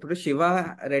 మీకు ఇప్పుడు శివ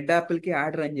రెడ్ యాపిల్ కి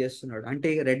యాడ్ రన్ చేస్తున్నాడు అంటే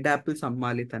రెడ్ యాపిల్స్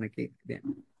అమ్మాలి తనకి.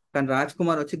 కానీ రాజ్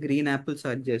కుమార్ వచ్చి గ్రీన్ యాపిల్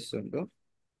సర్చ్ చేస్తుండు,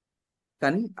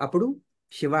 కానీ అప్పుడు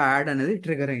శివ యాడ్ అనేది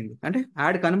ట్రిగర్ అయింది, అంటే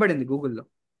యాడ్ కనబడింది గూగుల్లో.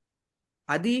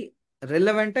 అది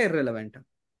రిలవెంటా ఇర్రెలవెంటా?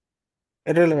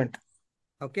 ఇర్రెలవెంట్.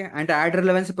 ఓకే, అంటే యాడ్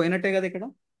రిలవెన్స్ పోయినట్టే కదా ఇక్కడ.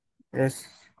 ఎస్.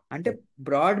 అంటే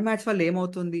బ్రాడ్ మ్యాచ్ వల్ల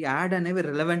ఏమవుతుంది, యాడ్ అనేవి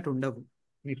రిలవెంట్ ఉండవు.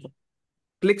 మీకు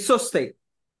క్లిక్స్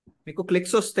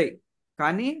వస్తాయి,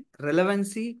 కానీ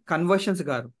రిలవెన్సీ కన్వర్షన్స్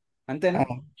కాదు. అంతేనా?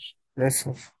 Yes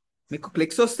sir. మీకు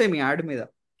క్లిక్స్ వస్తాయి మీ యాడ్ మీద,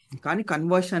 కానీ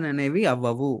కన్వర్షన్ అనేవి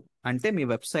అవ్వవు. అంటే మీ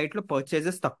వెబ్సైట్లో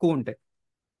పర్చేజెస్ తక్కువ ఉంటాయి.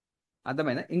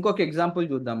 అర్థమైందా? ఇంకొక ఎగ్జాంపుల్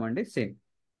చూద్దామండి. సేమ్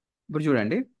ఇప్పుడు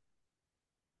చూడండి,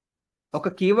 ఒక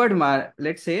కీవర్డ్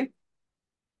లెట్స్ సే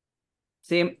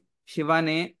సేమ్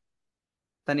శివానే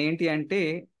తను ఏంటి అంటే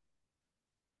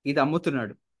ఇది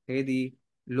అమ్ముతున్నాడు, ఏది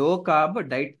లో carb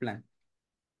diet plan.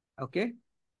 Okay,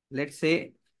 let's say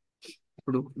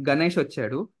ఇప్పుడు గణేష్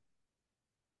వచ్చాడు.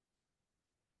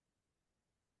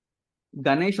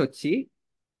 గణేష్ వచ్చి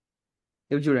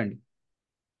ఇవి చూడండి,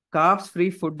 కార్బ్స్ ఫ్రీ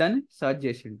ఫుడ్ అని సర్చ్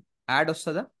చేసిండు. యాడ్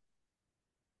వస్తుందా?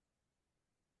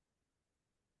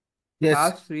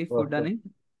 కార్బ్స్ ఫ్రీ ఫుడ్ అని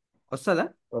వస్తుందా?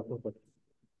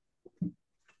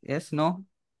 Yes no?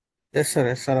 Yes sir.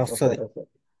 Yes sir, వస్తుంది.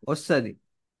 వస్తుంది.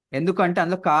 ఎందుకంటే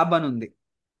అందులో కార్బ్ అని ఉంది,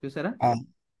 చూసారా?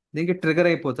 దీనికి ట్రిగర్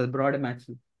అయిపోతుంది బ్రాడ్ మ్యాచ్.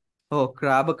 ఓ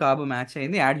కార్బ్ మ్యాచ్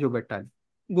అయింది, యాడ్ చూపెట్టాలి,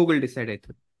 గూగుల్ డిసైడ్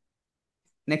అవుతుంది.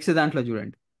 నెక్స్ట్ దాంట్లో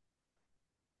చూడండి,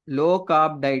 లో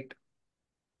కార్బ్ డైట్.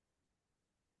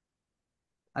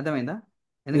 అర్థమైందా?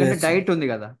 ఎందుకంటే డైట్ ఉంది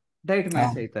కదా, డైట్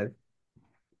మ్యాచ్ అవుతుంది.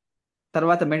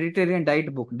 తర్వాత మెడిటేరియన్ డైట్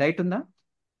బుక్, డైట్ ఉందా,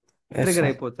 ట్రిగర్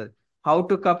అయిపోతుంది. హౌ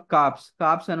టు కప్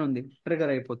కార్బ్స్ అని ఉంది,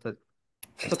 ట్రిగర్ అయిపోతుంది.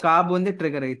 సో కార్బ్ ఉంది,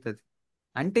 ట్రిగర్ అవుతుంది.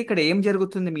 అంటే ఇక్కడ ఏం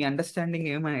జరుగుతుంది, మీ అండర్స్టాండింగ్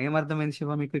ఏమర్థమైంది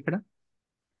శివ మీకు ఇక్కడ?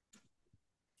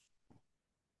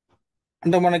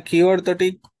 అంటే మన కీవర్డ్ తోటి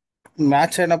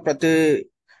మ్యాచ్ అయిన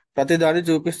ప్రతి దాన్ని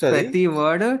చూపిస్తుంది. ప్రతి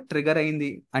వర్డ్ ట్రిగర్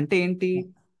అయింది అంటే ఏంటి,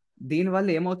 దీనివల్ల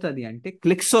ఏమవుతుంది అంటే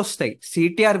క్లిక్స్ వస్తాయి,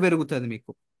 సిటిఆర్ పెరుగుతుంది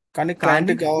మీకు. కానీ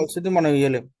క్లయింట్ కావాల్సింది మనం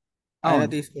ఇవ్వలేం, ఆయన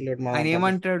తీసుకోలేడు. ఆయన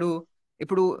ఏమంటాడు,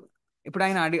 ఇప్పుడు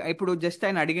ఇప్పుడు జస్ట్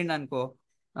ఆయన అడిగిండు అనుకో,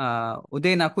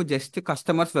 ఉదయ్ నాకు జస్ట్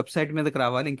కస్టమర్స్ వెబ్సైట్ మీదకి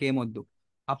రావాలి, ఇంకేమొద్దు.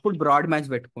 అప్పుడు బ్రాడ్ మ్యాచ్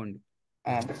పెట్టుకోండి.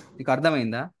 నీకు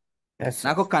అర్థమైందా? Yes sir.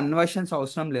 నాకు కన్వర్షన్స్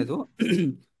అవసరం లేదు,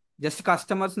 జస్ట్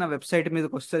కస్టమర్స్ నా వెబ్సైట్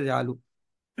మీదకి వస్తే చాలు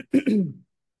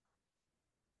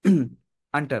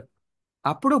అంటారు.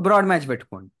 అప్పుడు బ్రాడ్ మ్యాచ్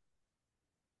పెట్టుకోండి.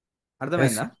 ఎస్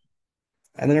అర్థమైందా? సార్.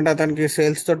 ఎందుకంటే అతనికి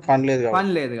సేల్స్ తోటి పని లేదు పని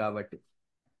కాబట్టి. లేదు కాబట్టి.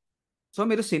 సో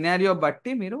మీరు సినారియో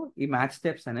బట్టి మీరు ఈ మ్యాచ్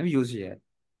స్టెప్స్ అనేవి యూజ్ చేయాలి.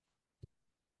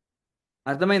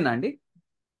 అర్థమైందా అండి?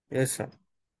 Yes sir.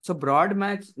 So broad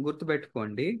match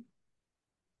గుర్తుపెట్టుకోండి.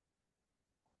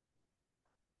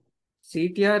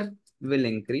 CTR will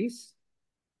increase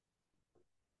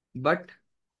but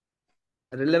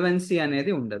relevancy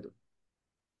అనేది ఉండదు.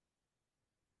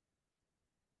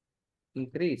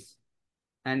 ఇంక్రీస్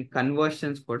అండ్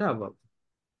కన్వర్షన్స్ కూడా అవ్వవు.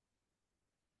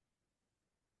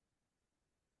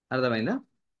 అర్థమైందా?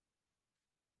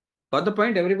 కొత్త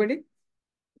పాయింట్ ఎవ్రీబడి.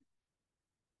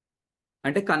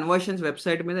 అంటే కన్వర్షన్స్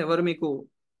వెబ్సైట్ మీద ఎవరు మీకు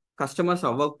కస్టమర్స్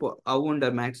అవ్వు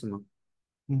ఉండరు మ్యాక్సిమం.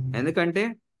 ఎందుకంటే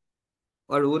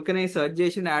వాడు ఊరికనే సెర్చ్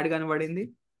చేసిన యాడ్ కనబడింది,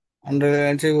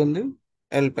 అన్రిలయన్సీ ఉంది,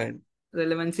 వెళ్ళిపోయింది.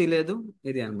 రెలవెన్సీ లేదు,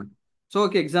 ఇది అనమాట. సో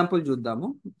ఒక ఎగ్జాంపుల్ చూద్దాము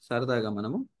సరదాగా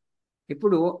మనము.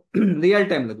 ఇప్పుడు రియల్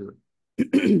టైంలో చూడు,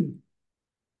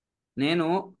 నేను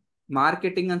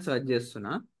మార్కెటింగ్ అని సెర్చ్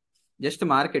చేస్తున్నా, జస్ట్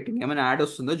మార్కెటింగ్ ఏమైనా యాడ్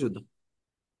వస్తుందో చూద్దాం.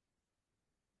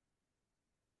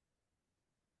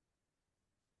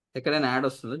 ఎక్కడైనా యాడ్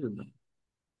వస్తుందో చూద్దాం.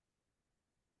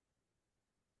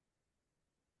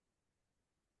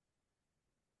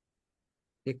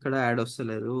 ఎక్కడ యాడ్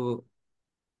వస్తలేదు.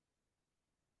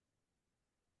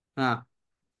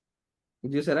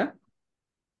 ఇది చూసారా?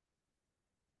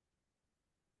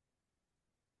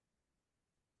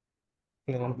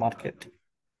 Market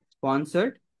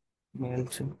sponsored.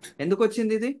 ఎందుకు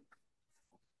వచ్చింది ఇది?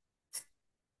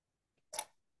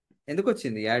 ఎందుకు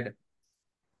వచ్చింది యాడ్?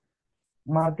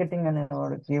 మార్కెటింగ్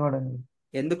అనేవాడు కీవర్డ్ ఉంది.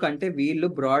 ఎందుకంటే వీళ్ళు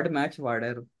బ్రాడ్ మ్యాచ్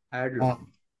వాడారు యాడ్లో.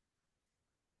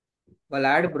 వాళ్ళ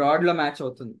యాడ్ బ్రాడ్ లో మ్యాచ్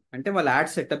అవుతుంది అంటే వాళ్ళు యాడ్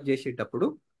సెటప్ చేసేటప్పుడు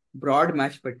బ్రాడ్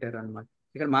మ్యాచ్ పెట్టారు అనమాట.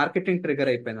 ఇక్కడ మార్కెటింగ్ ట్రిగర్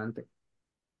అయిపోయింది అంతే.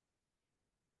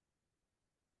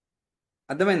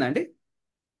 అర్థమైందండి?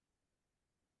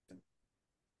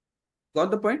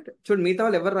 Got the point. చూడు, మిగతా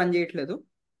వాళ్ళు ఎవరు రన్ చేయట్లేదు,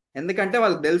 ఎందుకంటే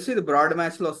వాళ్ళకి తెలుసు ఇది బ్రాడ్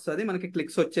మ్యాచ్ లో వస్తుంది, మనకి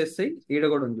క్లిక్స్ వచ్చేస్తాయి. ఈడ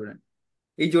కూడా ఉంది చూడండి,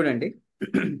 ఇది చూడండి.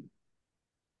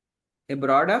 ఈ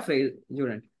బ్రాడ్ ఆఫ్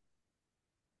చూడండి,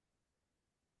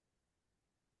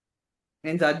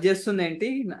 నేను సర్చ్ చేస్తుంది ఏంటి,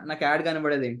 నాకు యాడ్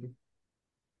కనబడేది ఏంటి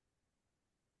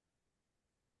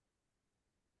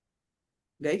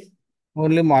గైస్?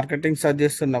 ఓన్లీ మార్కెటింగ్ సర్చ్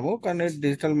చేస్తున్నాము, కానీ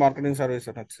డిజిటల్ మార్కెటింగ్ సర్వీస్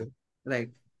అని వచ్చింది.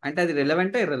 రైట్. అంటే అది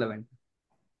రిలవెంటా ఇర్రెలవెంట్?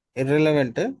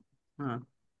 ఇర్రెలవెంట్.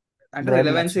 అంటే బ్రాడ్ మ్యాచ్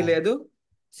రిలవెన్సీ లేదు.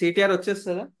 సిటిఆర్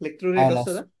వచ్చేస్తుందా? క్లిక్ త్రూ రేట్ అవును,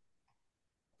 వస్తుందా?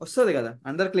 వస్తుంది కదా,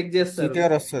 అందరు క్లిక్ చేస్తారు.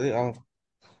 సిటిఆర్ వస్తుంది. అవును.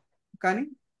 కానీ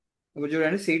ఇప్పుడు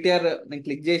చూడండి, సిటిఆర్ నేను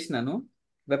క్లిక్ చేసినాను,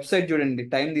 వెబ్సైట్ చూడండి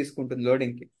టైం తీసుకుంటుంది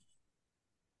లోడింగ్కి.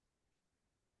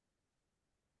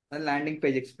 అది ల్యాండింగ్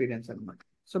పేజ్ ఎక్స్పీరియన్స్ అనమాట.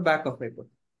 సో బ్యాక్ ఆఫ్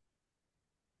అయిపోతుంది.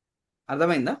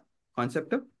 అర్థమైందా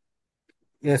concept?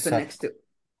 Yes so sir. Next,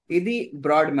 ఇది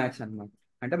బ్రాడ్ మ్యాచ్ అనమాట.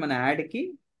 అంటే మన యాడ్కి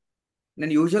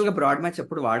నేను యూజువల్గా బ్రాడ్ మ్యాచ్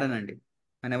ఎప్పుడు వాడానండి.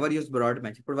 నేను ఎవరు యూజ్ బ్రాడ్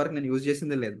మ్యాచ్, ఇప్పటి వరకు నేను యూజ్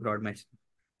చేసింది లేదు బ్రాడ్ మ్యాచ్.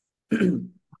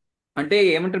 అంటే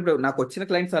ఏమంటారు, ఇప్పుడు నాకు వచ్చిన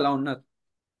క్లయింట్స్ అలా ఉన్నారు.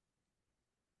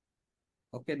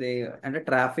 ఓకే, అంటే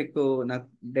ట్రాఫిక్, నాకు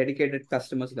డెడికేటెడ్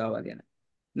కస్టమర్స్ కావాలి అని.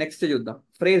 నెక్స్ట్ చూద్దాం,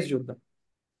 ఫ్రేజ్ చూద్దాం.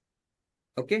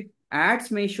 Okay,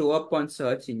 ads May show up on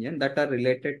search engine that are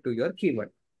related to your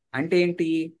keyword. అంటే ఏంటి,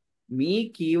 మీ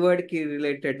కీవర్డ్కి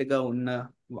రిలేటెడ్గా ఉన్న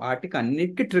వాటికి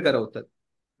అన్నిటికీ ట్రిగర్ అవుతుంది.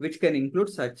 Which can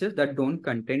include searches that don't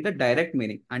contain the direct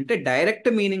meaning. అంటే డైరెక్ట్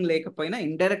మీనింగ్ లేకపోయినా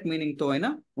ఇండైరెక్ట్ మీనింగ్తో అయినా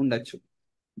ఉండొచ్చు.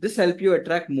 This help you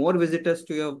attract more visitors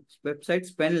to your website,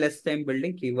 spend less time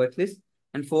building keyword lists,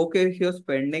 and focus your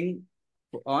spending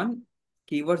on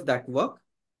keywords that work.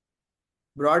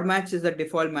 Broad match is the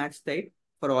default match type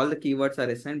for all the keywords are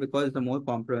assigned because it's the more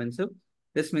comprehensive.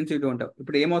 This means you don't have.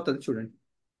 ఇప్పుడు ఏమవుతుంది చూడండి,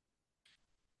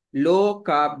 లో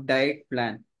carb diet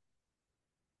plan.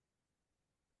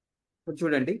 ఇప్పుడు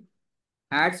చూడండి,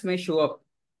 ads మే show up,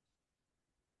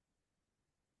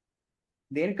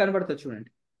 దేనికి కనబడుతుంది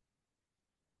చూడండి.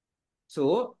 So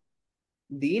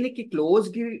దీనికి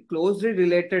క్లోజ్లీ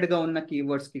రిలేటెడ్ గా ఉన్న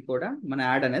కీవర్డ్స్ కి కూడా మన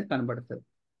యాడ్ అనేది కనబడుతుంది.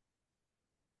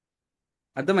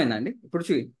 అర్థమైందా అండి? ఇప్పుడు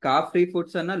చూసి కార్బ్ ఫ్రీ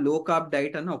ఫుడ్స్ అన్న లో కార్బ్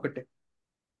డైట్ అన్న ఒకటే,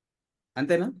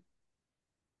 అంతేనా?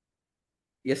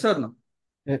 Yes are no?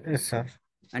 Yes sir.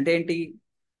 అంటే ఏంటి,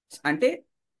 అంటే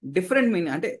డిఫరెంట్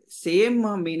మీనింగ్, అంటే సేమ్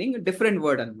మీనింగ్ డిఫరెంట్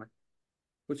వర్డ్ అనమాట.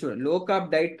 ఇప్పుడు చూడండి, లో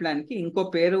కార్బ్ డైట్ ప్లాన్ కి ఇంకో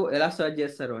పేరు ఎలా సర్చ్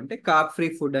చేస్తారు అంటే కార్బ్ ఫ్రీ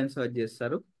ఫుడ్ అని సర్చ్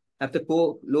చేస్తారు. లేకపోతే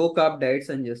లో కార్బ్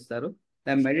డైట్స్ అని చేస్తారు,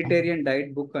 మెడిటేరియన్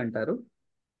డైట్ బుక్ అంటారు.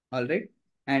 All right.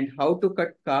 And how to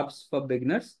cut carbs for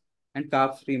beginners and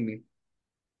carb free meal.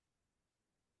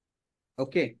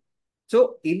 Okay. So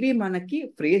ఇవి మనకి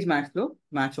ఫ్రేజ్ మ్యాచ్ లో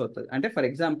మ్యాచ్ అవుతుంది. అంటే ఫర్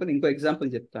ఎగ్జాంపుల్ ఇంకో ఎగ్జాంపుల్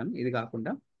చెప్తాను ఇది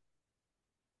కాకుండా.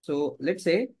 సో లెట్స్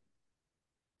సే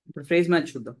ఇప్పుడు ఫ్రేజ్ మ్యాచ్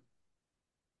చూద్దాం.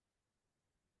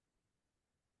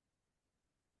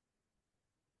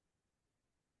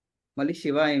 మళ్ళీ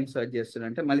శివ ఏం సర్చ్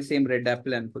చేస్తున్నా మళ్ళీ సేమ్ రెడ్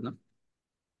యాపిల్ అనుకుందాం.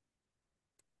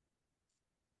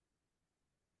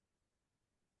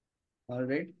 All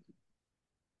right,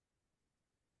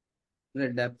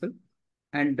 red Apple.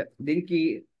 And దీనికి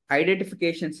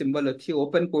ఐడెంటిఫికేషన్ సింబల్ వచ్చి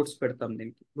ఓపెన్ కోట్స్ పెడతాం,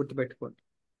 దీనికి గుర్తుపెట్టుకోండి.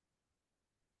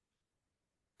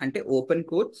 అంటే open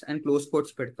quotes and close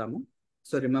quotes పెడతాము.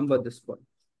 So remember this code.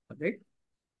 Right.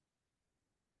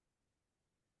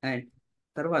 And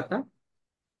తర్వాత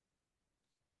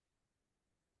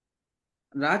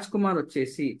రాజ్ కుమార్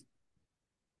వచ్చేసి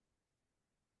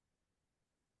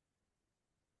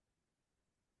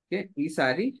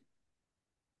ఈసారి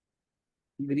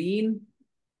green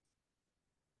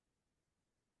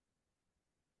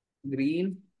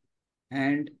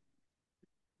and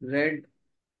red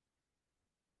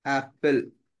Apple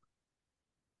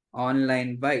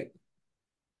online by.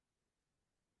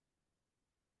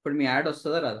 ఇప్పుడు మీ యాడ్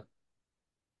వస్తుందా రాదా?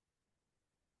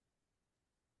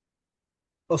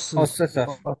 వస్తుంది సార్.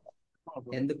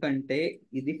 ఎందుకంటే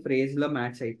ఇది ఫ్రేజ్ లో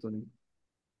మ్యాచ్ అవుతుంది.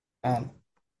 అవును.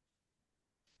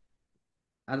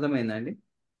 అర్థమైందా అండి?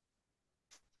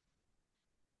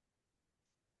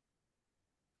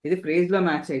 ఇది ఫ్రేజ్ లో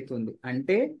మ్యాచ్ అవుతుంది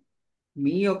అంటే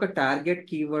మీ యొక్క టార్గెట్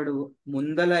కీవర్డ్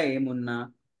ముందల ఏమున్నా,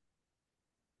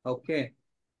 ఓకే,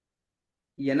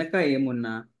 వెనక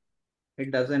ఏమున్నా,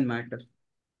 ఇట్ డజంట్ మ్యాటర్.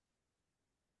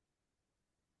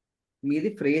 మీది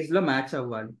ఫ్రేజ్ లో మ్యాచ్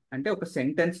అవ్వాలి, అంటే ఒక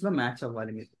సెంటెన్స్ లో మ్యాచ్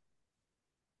అవ్వాలి మీరు.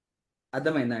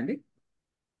 అర్థమైందా అండి?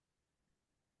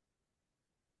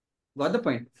 What the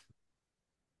point?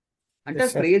 అంటే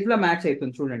Yes, sir. ఫ్రేజ్ లో మ్యాచ్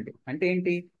అవుతుంది చూడండి. అంటే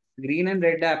ఏంటి, green and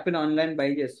red Apple online by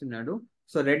చేస్తున్నాడు.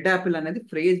 సో రెడ్ యాపిల్ అనేది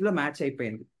ఫ్రేజ్ లో మ్యాచ్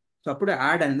అయిపోయింది. సో అప్పుడు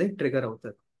యాడ్ అనేది ట్రిగర్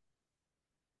అవుతుంది.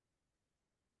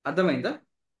 అర్థమైందా?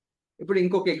 ఇప్పుడు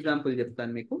ఇంకొక ఎగ్జాంపుల్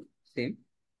చెప్తాను మీకు. సేమ్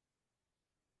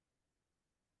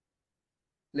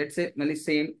లెట్స్ సే మళ్ళీ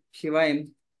సేమ్ శివ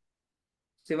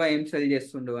ఏం సెల్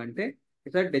చేస్తుండు అంటే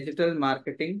ఇట్లా డిజిటల్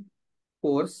మార్కెటింగ్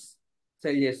కోర్స్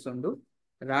సెల్ చేస్తుండు.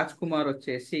 రాజ్ కుమార్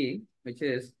వచ్చేసి which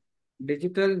is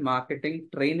digital marketing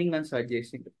training అని సర్చ్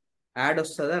చేసిండు. యాడ్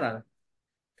వస్తుందా రాదా?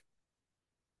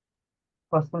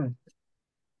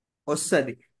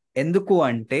 వస్తుంది. ఎందుకు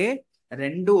అంటే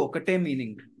రెండు ఒకటే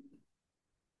మీనింగ్.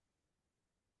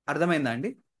 అర్థమైందా అండి?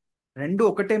 రెండు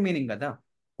ఒకటే మీనింగ్ కదా,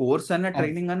 కోర్స్ అన్న అవును.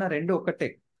 ట్రైనింగ్ అన్న రెండు ఒకటే.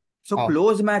 సో అవును.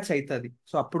 క్లోజ్ మ్యాచ్ అవుతుంది.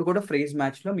 సో అప్పుడు కూడా ఫ్రేజ్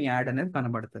మ్యాచ్ లో మీ యాడ్ అనేది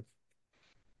కనబడుతుంది.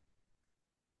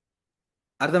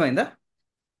 అర్థమైందా?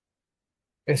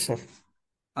 Yes sir.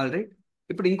 All right.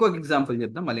 ఇప్పుడు ఇంకొక ఎగ్జాంపుల్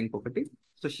చెప్దాం మళ్ళీ ఇంకొకటి.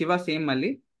 సో శివ సేమ్ మళ్ళీ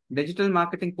డిజిటల్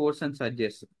మార్కెటింగ్ కోర్స్ అని సర్చ్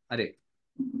చేస్తుండు,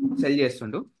 సెల్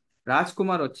చేస్తుండు. రాజ్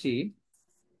కుమార్ వచ్చి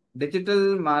డిజిటల్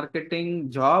మార్కెటింగ్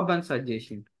జాబ్ అని సర్చ్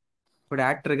చేసిండు. ఇప్పుడు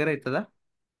యాడ్ ట్రిగర్ అవుతుందా?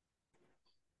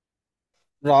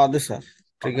 రాదు సార్,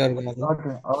 ట్రిగర్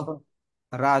కాదు.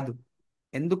 రాదు.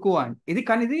 ఎందుకు అంటే ఇది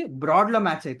కానీ ఇది బ్రాడ్ లో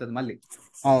మ్యాచ్ అవుతుంది. మళ్ళీ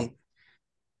అవును.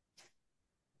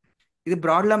 ఇది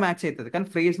బ్రాడ్ లో మ్యాచ్ అవుతుంది కానీ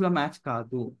ఫ్రేజ్ లో మ్యాచ్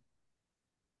కాదు.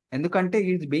 ఎందుకంటే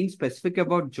is being specific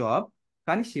about job,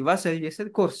 కానీ శివ సెల్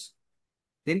చేసేది కోర్స్.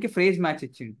 దీనికి ఫ్రేజ్ మ్యాచ్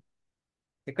ఇచ్చిండు.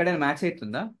 ఎక్కడైనా మ్యాచ్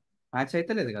అవుతుందా? మ్యాచ్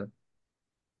అయితే లేదు కదా.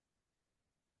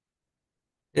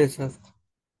 Yes sir.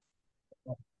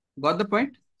 Got the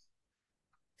point?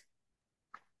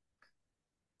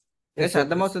 Yes sir.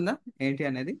 అర్థమవుతుందా ఏంటి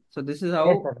అనేది? So this is how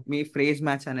Yes, sir. Me phrase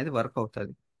match అనేది వర్క్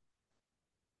అవుతుంది.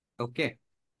 ఓకే.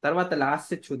 తర్వాత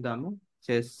లాస్ట్ చూద్దాము.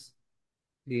 Chess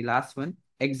the last one,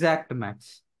 exact match.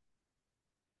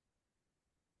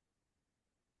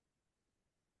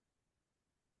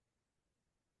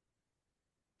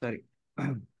 Sorry,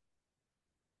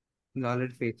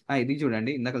 already phrase ఇది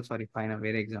చూడండి. ఇందాక సారీ పైన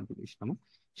వేరే ఎగ్జాంపుల్ చూసినాము.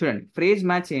 చూడండి ఫ్రేజ్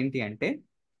మ్యాచ్ ఏంటి అంటే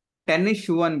టెన్నిస్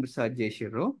షూ అని సర్చ్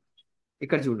చేసిర్రు.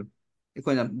 ఇక్కడ చూడు, ఇది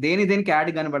కొంచెం దేనికి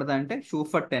యాడ్ కనబడతా అంటే షూ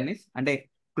ఫర్ టెన్నిస్ అంటే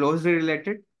closely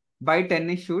related by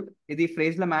tennis shoot. ఇది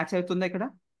ఫ్రేజ్ లో మ్యాచ్ అవుతుందా? ఇక్కడ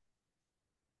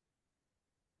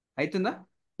అవుతుందా?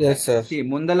 Yes sir.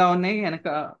 ముందలా ఉన్నాయి, వెనక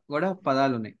కూడా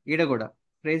పదాలు ఉన్నాయి. ఈడ కూడా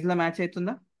ఫ్రేజ్ లో మ్యాచ్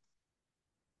అవుతుందా?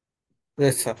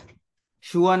 Yes sir.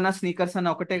 షూ అన్న స్నీకర్స్ అన్న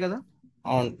ఒకటే కదా,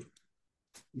 అవును.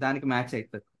 దానికి మ్యాచ్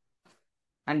అవుతుంది.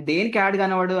 అండ్ దేనికి యాడ్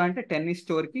కనబడదు అంటే టెన్నిస్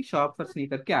స్టోర్ కి, షాప్ ఫర్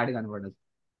స్నీకర్ కి యాడ్ కనబడదు.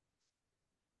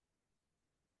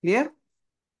 క్లియర్?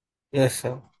 Yes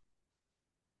sir.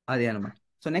 అది అనమాట.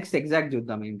 సో నెక్స్ట్ ఎగ్జాక్ట్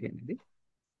చూద్దాం ఏంటి అనేది.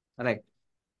 రైట్.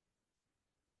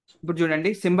 ఇప్పుడు చూడండి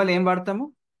సింబల్ ఏం వాడతాము,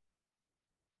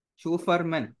 షూ ఫర్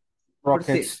మెన్. ఇప్పుడు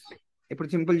బ్రాకెట్స్. ఇప్పుడు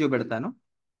సింపుల్ చూపెడతాను.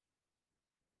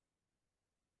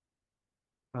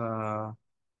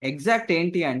 ఎగ్జాక్ట్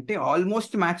ఏంటి అంటే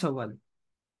ఆల్మోస్ట్ మ్యాచ్ అవ్వాలి.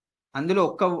 అందులో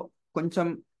కొంచెం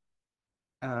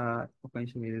ఆ, ఒక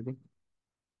నిమిషం ఇది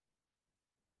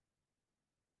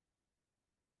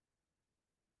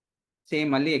సేమ్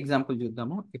మళ్ళీ ఎగ్జాంపుల్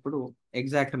చూద్దాము. ఇప్పుడు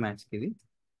ఎగ్జాక్ట్ మ్యాచ్కి ఇది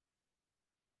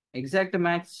ఎగ్జాక్ట్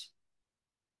మ్యాచ్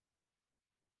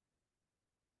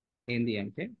ఏంది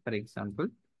అంటే ఫర్ ఎగ్జాంపుల్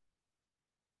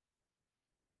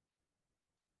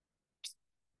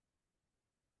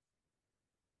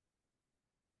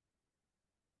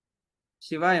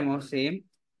శివ ఏమో సేమ్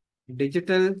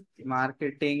డిజిటల్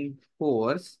మార్కెటింగ్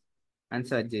కోర్స్ అని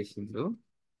సెర్చ్ చేసిండు.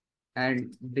 అండ్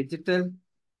డిజిటల్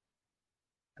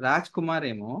రాజ్ కుమార్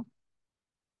ఏమో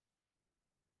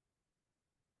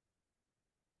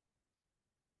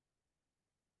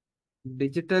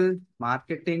డిజిటల్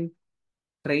మార్కెటింగ్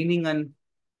ట్రైనింగ్ అని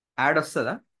యాడ్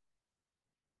వస్తుందా?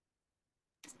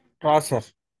 రాదు సార్.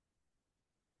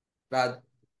 రాదు.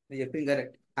 నేను చెప్పింది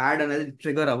కరెక్ట్. యాడ్ అనేది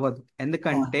ట్రిగర్ అవ్వదు,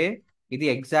 ఎందుకంటే ఇది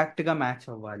ఎగ్జాక్ట్ గా మ్యాచ్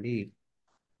అవ్వాలి.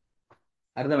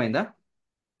 అర్థమైందా?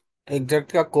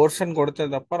 ఎగ్జాక్ట్ గా కోర్స్ అని కొడితే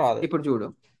తప్ప రాదు. ఇప్పుడు చూడు,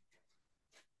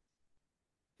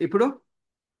 ఇప్పుడు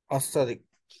వస్తుంది.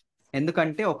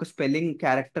 ఎందుకంటే ఒక స్పెల్లింగ్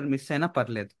క్యారెక్టర్ మిస్ అయినా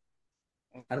పర్లేదు.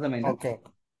 అర్థమైందా? ఓకే.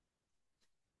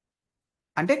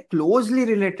 అంటే క్లోజ్లీ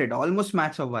రిలేటెడ్, ఆల్మోస్ట్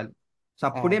మ్యాచ్ అవ్వాలి. సో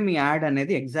అప్పుడే ఆ. మీ యాడ్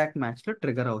అనేది ఎగ్జాక్ట్ మ్యాచ్ లో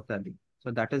ట్రిగర్ అవుతుంది. So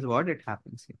that is what it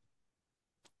happens.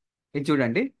 ఇది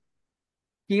చూడండి,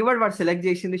 కీవర్డ్ వాడు సెలెక్ట్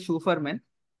చేసింది షూ ఫర్ మెన్.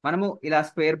 మనము ఇలా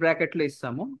స్క్వేర్ బ్రాకెట్ లో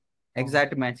ఇస్తాము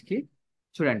ఎగ్జాక్ట్ మ్యాచ్ కి.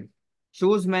 చూడండి,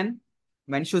 షూస్ మెన్,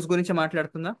 మెన్ షూస్ గురించి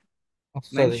మాట్లాడుతుందా? మెన్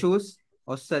వస్తుంది. షూస్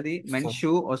వస్తుంది, మెన్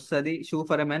షూ వస్తుంది, షూ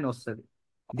ఫర్ ఎ మెన్ వస్తుంది.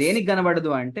 దేనికి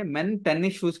కనబడదు అంటే మెన్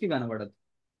టెన్నిస్ షూస్ కి కనబడదు,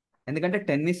 ఎందుకంటే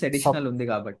టెన్నిస్ ఎడిషనల్ ఉంది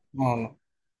కాబట్టి. అవును.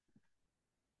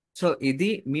 సో ఇది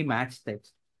మీ మ్యాచ్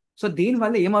టైప్స్. సో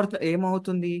దీనివల్ల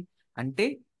ఏమవుతుంది అంటే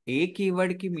ఏ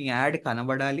కీవర్డ్ కి మీ యాడ్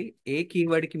కనబడాలి, ఏ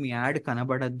కీవర్డ్ కి మీ యాడ్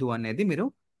కనబడద్దు అనేది మీరు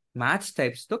మ్యాచ్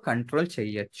టైప్స్ తో కంట్రోల్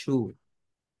చేయొచ్చు.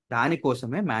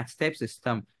 దానికోసమే మ్యాచ్ టైప్స్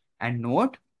ఇస్తాం. అండ్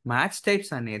నోట్, మ్యాచ్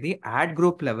టైప్స్ అనేది యాడ్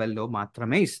గ్రూప్ లెవెల్లో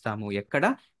మాత్రమే ఇస్తాము. ఎక్కడ?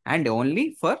 And only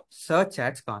for search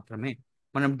ads మాత్రమే.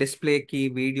 మనం డిస్ప్లేకి,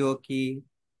 వీడియోకి,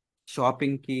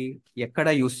 షాపింగ్కి ఎక్కడ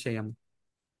యూస్ చేయము.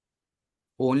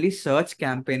 Only search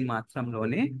campaign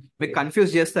మాత్రంలోనే. మీకు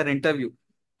కన్ఫ్యూజ్ చేస్తారు ఇంటర్వ్యూ,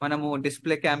 మనము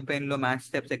డిస్ప్లే క్యాంపెయిన్ లో మ్యాచ్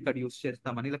టైప్స్ ఎక్కడ యూస్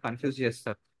చేస్తామని ఇలా కన్ఫ్యూజ్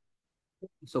చేస్తారు.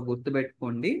 సో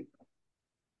గుర్తుపెట్టుకోండి,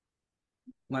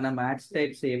 మన మ్యాచ్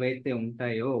టైప్స్ ఏవైతే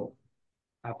ఉంటాయో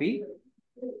అవి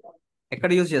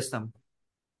ఎక్కడ యూజ్ చేస్తాం?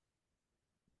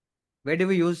 where do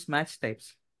we use match types?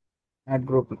 Add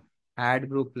group. Add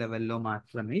group లెవెల్లో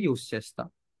మాత్రమే యూజ్ చేస్తాం.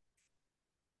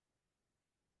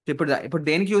 ఇప్పుడు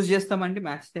దేనికి యూజ్ చేస్తామండి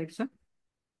మ్యాచ్ టైప్స్?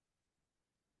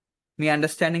 మీ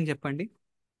అండర్స్టాండింగ్ చెప్పండి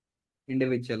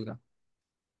ఇండివిజువల్ గా.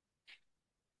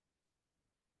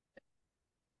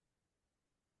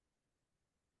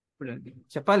 ఇప్పుడు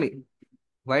చెప్పాలి,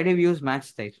 why do use match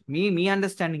types, me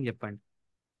understanding చెప్పండి.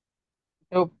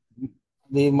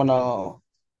 ఇది మన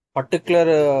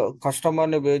పర్టికులర్ కస్టమర్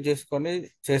ని బేస్ చేసుకొని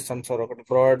చేస్తాం సార్. ఒకటి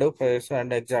ప్రొవైడ్, ప్రైస్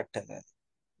అండ్ ఎగ్జాక్ట్ అనేది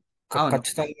అవును,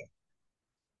 ఖచ్చితంగా.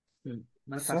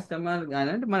 మన సార్. కస్టమర్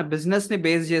అంటే మన బిజినెస్ ని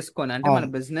బేస్ చేసుకొని, అంటే మన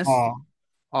అవును. బిజినెస్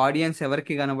ఆడియన్స్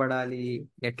ఎవరికి కనబడాలి,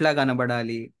 ఎట్లా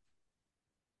కనబడాలి,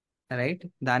 రైట్?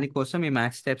 దానికోసం ఈ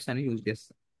మ్యాచ్ టైప్స్ అని యూజ్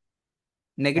చేస్తాం.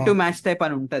 నెగిటివ్ మ్యాచ్ టైప్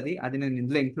అని ఉంటుంది, అది నేను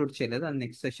ఇందులో ఇంక్లూడ్ చేయలేదు, అది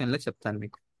నెక్స్ట్ సెషన్ లో చెప్తాను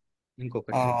మీకు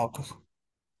ఇంకొకటి. ఓకే.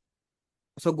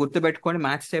 సో గుర్తుపెట్టుకోండి,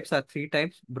 match types are 3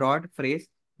 types: broad, phrase.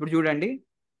 ఇప్పుడు చూడండి,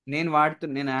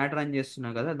 నేను యాడ్ రన్ చేస్తున్నా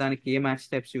కదా, దానికి ఏ మ్యాచ్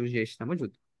టైప్స్ యూజ్ చేసినామో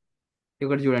చూద్దాం.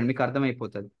 ఇక్కడ చూడండి, మీకు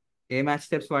అర్థమైపోతుంది ఏ మ్యాచ్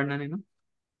టైప్స్ వాడినా నేను.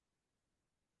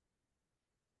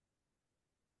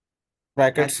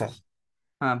 Bracket sir.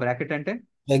 బ్రాకెట్ అంటే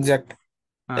ఎగ్జాక్ట్.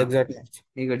 ఆ, ఎగ్జాక్ట్.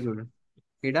 ఇక్కడ చూడండి,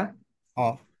 ఇక్కడ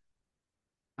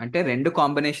అంటే 2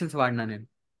 కాంబినేషన్స్ వాడినా నేను,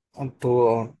 టూ.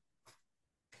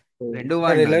 రెండు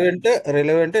వాడినా.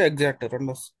 రిలవెంట్ ఎగ్జాక్ట్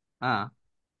రెండు.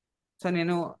 సో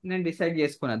నేను డిసైడ్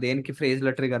చేసుకున్నా దేనికి ఫ్రేజ్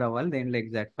లో ట్రిగర్ అవ్వాలి, దేనిలో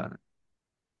ఎగ్జాక్ట్ కావాలి.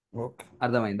 ఓకే.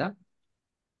 అర్థమైందా?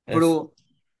 ఇప్పుడు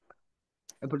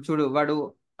ఇప్పుడు చూడు, వాడు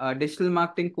డిజిటల్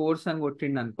మార్కెటింగ్ కోర్స్ అని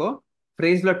కొట్టిండు అనుకో,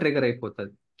 ఫ్రేజ్ లో ట్రిగర్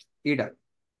అయిపోతుంది. ఈడ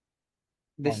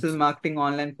డిజిటల్ మార్కెటింగ్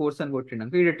ఆన్లైన్ కోర్స్ అని కొట్టిండు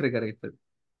అనుకో, ఈడ ట్రిగర్ అవుతుంది.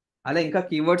 అలా ఇంకా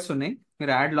కీవర్డ్స్ ఉన్నాయి,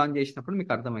 మీరు యాడ్ లాంచ్ చేసినప్పుడు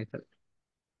మీకు అర్థమవుతుంది.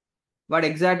 వాడు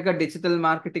ఎగ్జాక్ట్ గా digital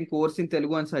marketing course in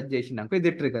Telugu అని సెర్చ్ చేసిండు అనుకో,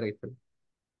 ఇది ట్రిగర్ అవుతుంది.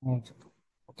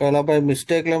 ఒకవేళ బై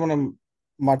మిస్టేక్ లో మనం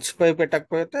మర్చిపోయి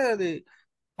పెట్టకపోతే అది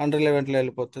అన్రిలవెంట్ లో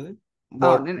వెళ్ళిపోతుంది.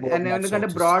 ఎందుకంటే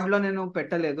బ్రాడ్ లో నేను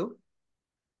పెట్టలేదు,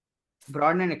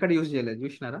 బ్రాడ్ నేను ఎక్కడ యూజ్ చేయలేదు,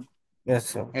 చూసినారా? Yes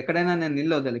sir. ఎక్కడైనా నేను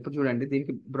నిల్ వదలి. ఇప్పుడు చూడండి,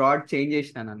 దీనికి బ్రాడ్ చేంజ్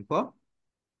చేసినాను అనుకో,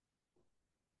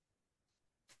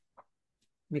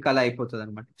 మీకు అలా అయిపోతుంది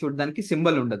అనమాట. చూడడానికి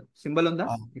సింబల్ ఉండదు. సింబల్ ఉందా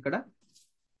ఇక్కడ?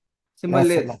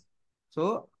 సింబల్ ఎస్ లేదు. సార్. సో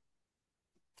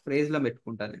ఫ్రేజ్ లో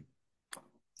పెట్టుకుంటాను నేను,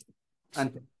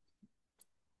 అంతే.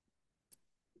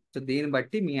 సో దీన్ని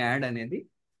బట్టి మీ యాడ్ అనేది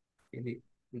ఇది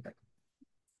ఉంటుంది.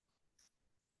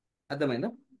 అర్థమైందా?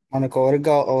 మనకు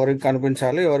ఎవరికి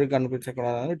కనిపించాలి, ఎవరికి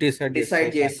కనిపించకూడదు డిసైడ్ డిసైడ్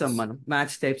చేస్తాం. చేస్తాం మనం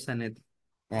మ్యాచ్ టైప్స్ అనేది.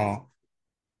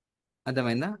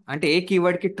 అర్థమైందా? అంటే ఏ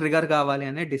కీవర్డ్ కి ట్రిగర్ కావాలి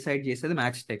అనేది డిసైడ్ చేసేది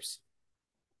మ్యాచ్ టైప్స్.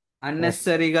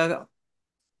 అన్నెసరీగా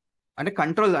అంటే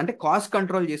కంట్రోల్, అంటే కాస్ట్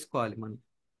కంట్రోల్ చేసుకోవాలి మనం.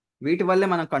 వీటి వల్లే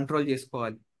మనం కంట్రోల్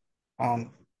చేసుకోవాలి. అవును.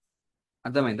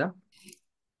 అర్థమైందా?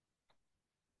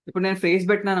 ఇప్పుడు నేను ఫేస్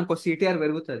పెట్టినాను అనుకో, సిటిఆర్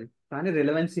పెరుగుతుంది కానీ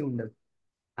రిలవెన్సీ ఉండదు.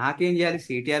 నాకేం చేయాలి?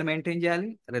 సిటిఆర్ మెయింటైన్ చేయాలి,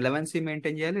 రిలవెన్సీ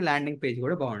మెయింటైన్ చేయాలి, ల్యాండింగ్ పేజ్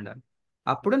కూడా బాగుండాలి.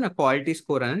 అప్పుడు నా క్వాలిటీ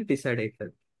స్కోర్ అనేది డిసైడ్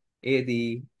అవుతుంది. ఏది?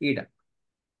 ఈడ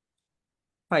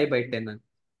 5/10 అని.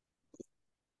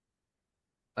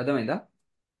 అర్థమైందా?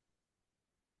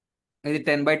 ఇది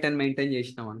 10/10 మెయింటైన్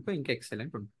చేసినాం అనుకో, ఇంకా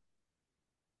ఎక్సలెంట్ ఉంటుంది.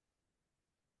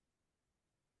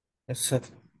 Yes sir.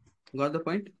 Got the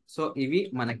point? So ఇవి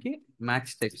మనకి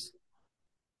మ్యాచ్ టైప్స్.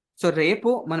 సో రేపు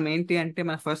మనం ఏంటి అంటే,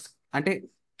 మన ఫస్ట్ అంటే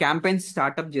క్యాంపెయిన్స్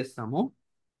స్టార్ట్అప్ చేస్తాము.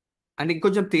 అండ్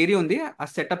ఇంకొంచెం థియరీ ఉంది, ఆ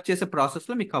సెటప్ చేసే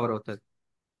ప్రాసెస్లో మీకు కవర్ అవుతుంది.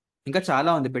 ఇంకా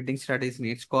చాలా ఉంది, బెట్టింగ్ స్ట్రాటజీస్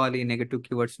నేర్చుకోవాలి, నెగటివ్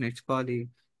కీవర్డ్స్ నేర్చుకోవాలి,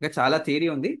 ఇంకా చాలా థియరీ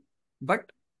ఉంది. But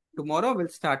tomorrow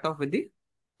will start of with the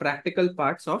practical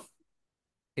parts of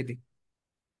ఇది.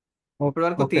 ఇప్పటి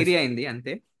వరకు ఓకే థియరీ సార్. అయింది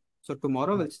అంతే. So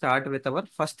tomorrow will start with our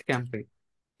first campaign.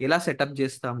 ఎలా సెటప్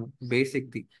చేస్తాము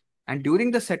బేసిక్ది. అండ్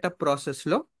డ్యూరింగ్ ద సెటప్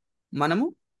ప్రాసెస్లో మనము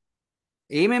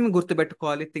ఏమేమి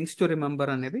గుర్తుపెట్టుకోవాలి, థింగ్స్ టు రిమెంబర్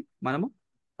అనేవి మనము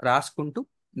రాసుకుంటూ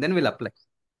then will apply.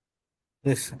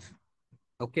 Yes sir.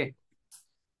 Okay.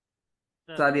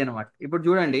 So అది అనమాట. ఇప్పుడు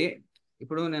చూడండి,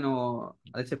 ఇప్పుడు నేను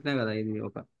అది చెప్పినా కదా, ఇది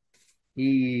ఒక ఈ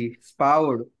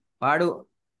స్పావుడు వాడు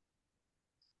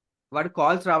వాడు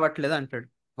కాల్స్ రావట్లేదు అంటాడు.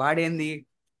 వాడేంది?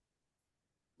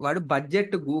 వాడు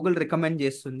బడ్జెట్ గూగుల్ రికమెండ్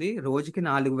చేస్తుంది రోజుకి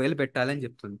 4,000 పెట్టాలని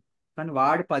చెప్తుంది, కానీ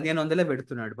వాడు 1,500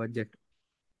 పెడుతున్నాడు బడ్జెట్.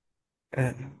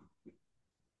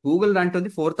 గూగుల్ అంటుంది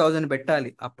 4,000 పెట్టాలి,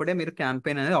 అప్పుడే మీరు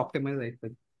క్యాంపెయిన్ అనేది ఆప్టిమైజ్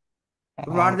అవుతుంది.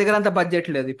 ఇప్పుడు వాడి దగ్గర అంత బడ్జెట్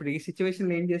లేదు. ఇప్పుడు ఈ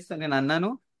సిచ్యువేషన్లో ఏం చేస్తాను? నేను అన్నాను,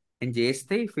 నేను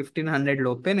చేస్తే 1,500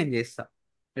 లోపే నేను చేస్తా.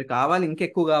 మీరు కావాలి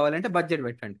ఇంకెక్కువ కావాలంటే బడ్జెట్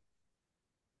పెట్టండి.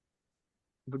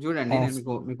 ఇప్పుడు చూడండి, నేను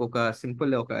మీకు మీకు ఒక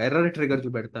సింపుల్ ఒక ఎర్రర్ ట్రిగర్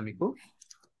చూపెడతా మీకు.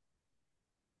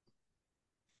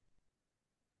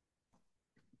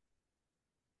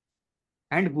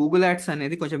 అండ్ గూగుల్ యాడ్స్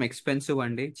అనేది కొంచెం ఎక్స్పెన్సివ్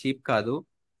అండి, చీప్ కాదు.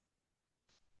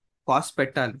 కాస్ట్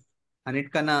పెట్టాలి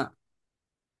అన్నిటికన్నా.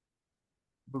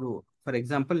 ఇప్పుడు ఫర్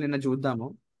ఎగ్జాంపుల్ నిన్న చూద్దాము,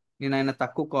 నేను ఆయన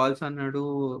తక్కువ కాల్స్ అన్నాడు.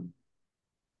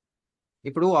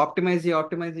 ఇప్పుడు ఆప్టిమైజ్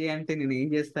అంటే నేను ఏం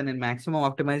చేస్తాను? నేను మాక్సిమం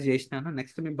ఆప్టిమైజ్ చేసినాను,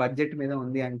 నెక్స్ట్ మీ బడ్జెట్ మీద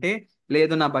ఉంది అంటే,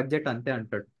 లేదు నా బడ్జెట్ అంతే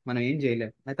అంటాడు. మనం ఏం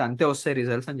చేయలేము, అయితే అంతే వస్తాయి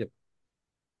రిజల్ట్స్ అని చెప్పి.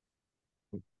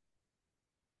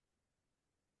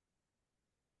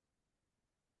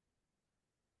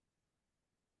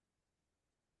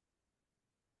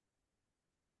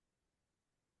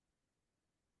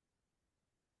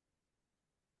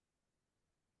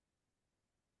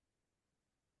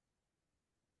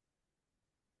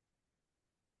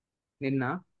 నిన్న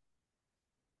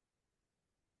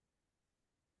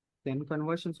 10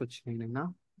 కన్వర్షన్స్ వచ్చినాయి నిన్న.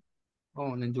 ఓ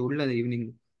నేను చూడలేదు ఈవినింగ్.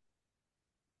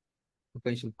 ఒక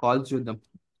నిమిషం కాల్స్ చూద్దాం.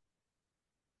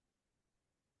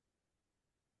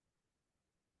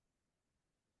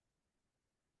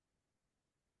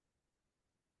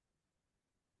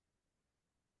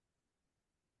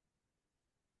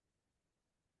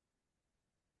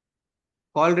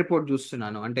 కాల్ రిపోర్ట్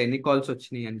చూస్తున్నాను, అంటే ఎన్ని కాల్స్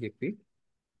వచ్చినాయి అని చెప్పి.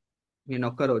 నేను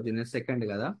ఒక్క రోజు, నేను సెకండ్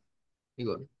కదా,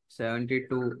 ఇగో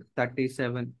 72,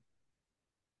 37.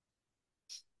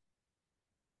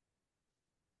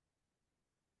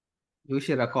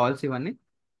 చూసిరా కాల్స్ ఇవన్నీ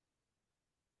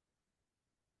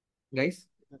గైస్?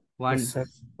 One yes sir.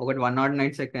 ఒకటి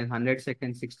 109 seconds, 100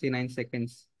 seconds, 69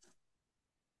 seconds,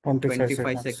 25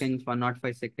 25 seconds. Seconds,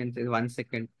 105 seconds, ఇది 1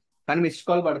 సెకండ్. కానీ మిస్డ్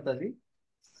కాల్ పడుతుంది.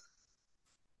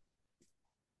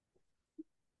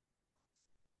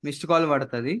 మిస్డ్ కాల్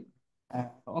పడుతుంది,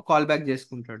 కాల్ బ్యాక్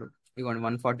చేసుకుంటాడు. ఇగోండి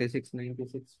 146,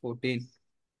 96, 14.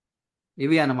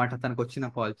 ఇవి అన్నమాట తనకు వచ్చిన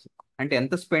కాల్స్. అంటే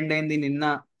ఎంత స్పెండ్ అయింది నిన్న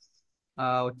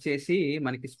వచ్చేసి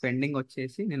మనకి స్పెండింగ్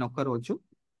వచ్చేసి నేను ఒక్క రోజు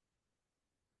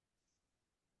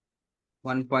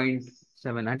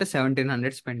 1.7 అంటే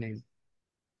 1,700 స్పెండ్ అయింది.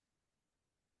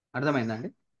 అర్థమైందా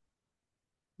అండి?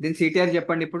 దీని సిటిఆర్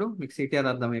చెప్పండి, ఇప్పుడు మీకు సిటిఆర్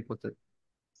అర్థమైపోతుంది.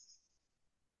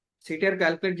 సిటిఆర్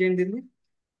క్యాల్కులేట్ చేయండి దీన్ని.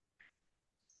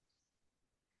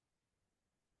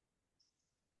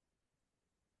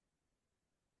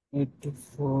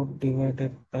 84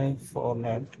 divided by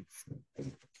 490.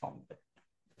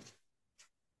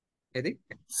 ఇది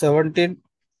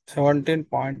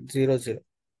 17.00.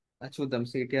 చూద్దాం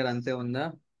సిటిఆర్ అంతే ఉందా,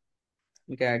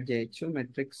 ఇంకా యాడ్ చేయొచ్చు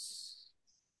మెట్రిక్స్.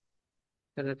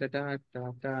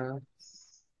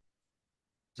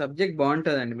 సబ్జెక్ట్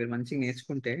బాగుంటుందండి, మీరు మంచిగా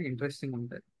నేర్చుకుంటే ఇంట్రెస్టింగ్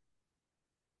ఉంటుంది.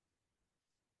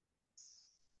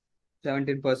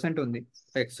 17% ఉంది,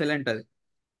 ఎక్సలెంట్ అది.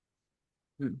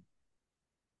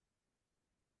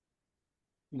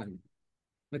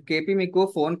 కేపీ మీకు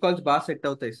ఫోన్ కాల్స్ బాగా సెట్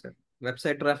అవుతాయి సార్,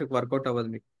 వెబ్సైట్ ట్రాఫిక్ వర్కౌట్ అవ్వదు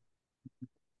మీకు.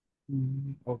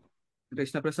 Okay.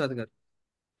 కృష్ణప్రసాద్ గారు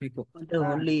మీకు అంటే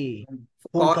only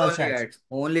phone calls ads. Ads,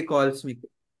 only calls మీకు.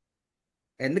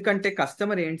 ఎందుకంటే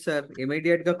కస్టమర్ ఏంటి సార్,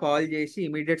 ఇమీడియట్ గా కాల్ చేసి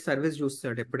ఇమీడియట్ సర్వీస్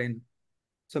చూస్తాడు ఎప్పుడైనా.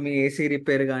 సో మీ ఏసీ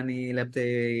రిపేర్ కానీ లేకపోతే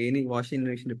ఎనీ వాషింగ్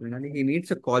మిషన్ రిపేర్ కానీ he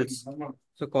needs calls.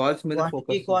 So calls మీద వాటికి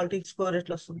ఫోకస్. క్వాలిటీ స్కోర్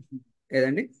ఎట్లా వస్తుంది?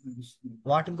 ఏదండి,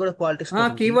 వాటికి కూడా క్వాలిటీ స్కోర్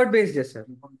ఉంటుంది. Keyword based sir,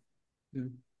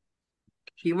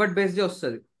 keyword based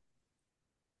వస్తుంది.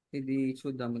 ఇది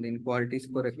చూద్దాము దీని క్వాలిటీ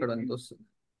స్కోర్ ఎక్కడ అంత వస్తుంది.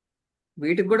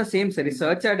 వీటికి కూడా సేమ్ సార్, ఈ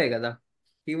సర్చ్ యాడే కదా,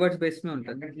 కీవర్డ్స్ బేస్ మీద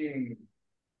ఉంటుంది.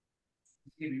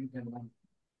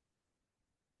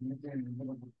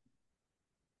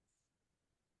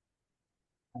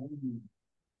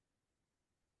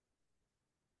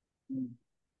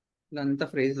 ఇదంతా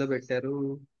ఫ్రేజ్ లో పెట్టారు.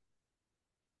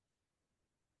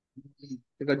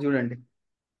 ఇక్కడ చూడండి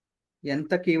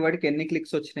ఎంత కీవర్డ్కి ఎన్ని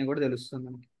క్లిక్స్ వచ్చినాయి కూడా తెలుస్తుంది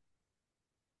మనకి.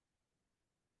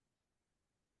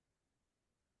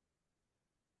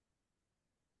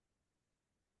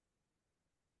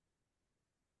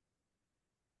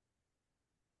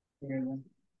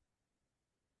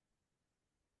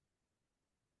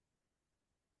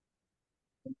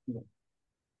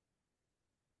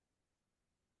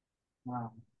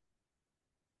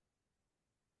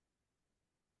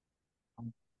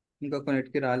 ఇంకా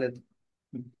కొన్నిటికి రాలేదు.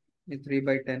 ఈ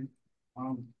 3/10.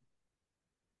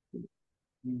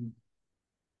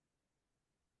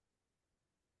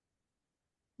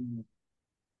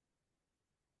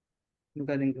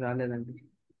 ఇంకా దీనికి రాలేదండి.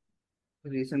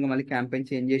 రీసెంట్గా మళ్ళీ క్యాంపెయిన్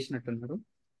చేంజ్ చేసినట్టున్నారు.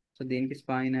 సో దీనికి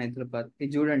స్పా ఇన్ హైదరాబాద్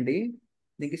ఇది చూడండి,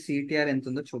 దీనికి సిటిఆర్ ఎంత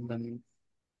ఉందో చూద్దాం.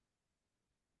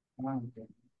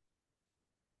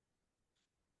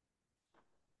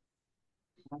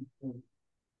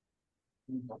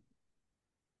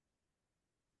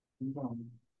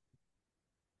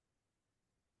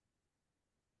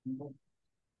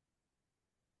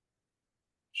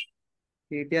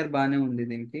 సిటిఆర్ బాగానే ఉంది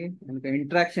దీనికి. ఎందుకంటే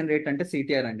ఇంటరాక్షన్ రేట్ అంటే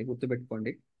సిటిఆర్ అండి,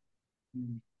 గుర్తుపెట్టుకోండి.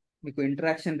 మీకు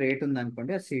ఇంటరాక్షన్ రేట్ ఉంది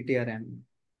అనుకోండి, అది సిటిఆర్ అని,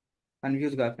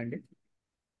 కన్ఫ్యూజ్ కాకండి.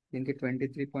 దీనికి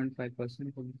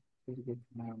 23.5% ఉంది.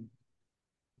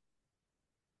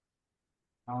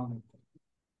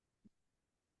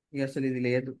 ఇక అసలు ఇది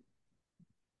లేదు.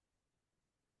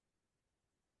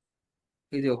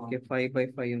 ఇది ఓకే,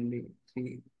 5/5 ఉంది.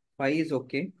 5 ఇస్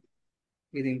ఓకే,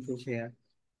 ఇది ఇంప్రూవ్ చేయాలి.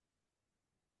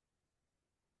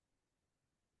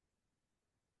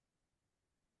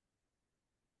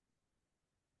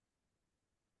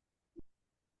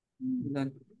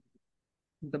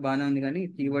 ఇంత బాగానే ఉంది కానీ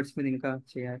కీవర్డ్స్ మీద ఇంకా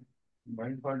చేయాలి.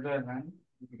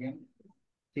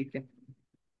 ఠీక్ హై.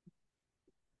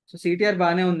 సో సిటిఆర్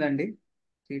బాగానే ఉందండి,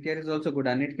 సిటిఆర్ ఇస్ ఆల్సో గుడ్,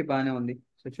 అన్నిటికీ బాగానే ఉంది.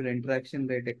 సో చూడ ఇంటరాక్షన్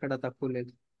రేట్ ఎక్కడ తక్కువ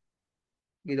లేదు.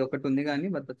 ఇది ఒకటి ఉంది కానీ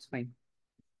బట్ దట్స్ ఫైన్.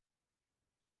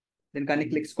 దీనికి అన్ని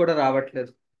క్లిక్స్ కూడా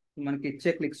రావట్లేదు, మనకి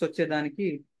ఇచ్చే క్లిక్స్ వచ్చేదానికి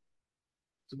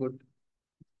ఇట్స్ గుడ్.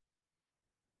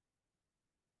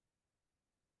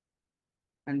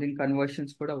 అండ్ దీని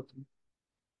కన్వర్షన్స్ కూడా అవుతుంది.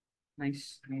 నైస్.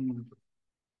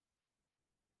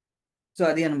 సో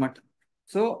అది అనమాట.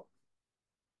 సో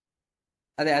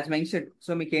అదే యాజ్ మెన్షన్.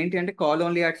 సో మీకు ఏంటి అంటే కాల్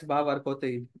ఓన్లీ యాడ్స్ బాగా వర్క్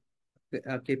అవుతాయి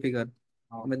కేపీ గారు,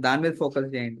 మీరు దాని మీద ఫోకస్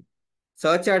చేయండి.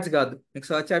 సర్చ్ యాడ్స్ కాదు, మీకు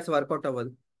సర్చ్ యాడ్స్ వర్కౌట్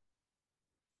అవ్వదు.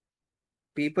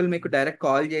 పీపుల్ మీకు డైరెక్ట్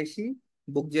కాల్ చేసి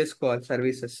బుక్ చేసుకోవాలి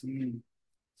సర్వీసెస్,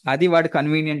 అది వాడు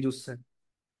కన్వీనియంట్ చూస్తారు.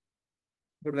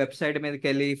 ఇప్పుడు వెబ్సైట్ మీదకి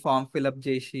వెళ్ళి ఫామ్ ఫిల్అప్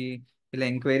చేసి ఇలా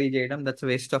ఎంక్వైరీ చేయడం, that's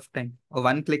waste of time.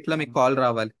 1 click లో మీకు కాల్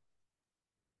రావాలి,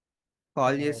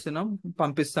 కాల్ చేస్తున్నాం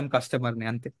పంపిస్తాం కస్టమర్ని,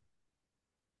 అంతే.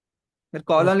 మీరు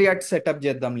కాల్ ఓన్లీ యాడ్ సెటప్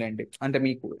చేద్దాంలేండి, అంటే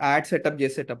మీకు యాడ్ సెటప్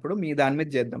చేసేటప్పుడు మీ దాని మీద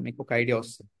చేద్దాం, మీకు ఒక ఐడియా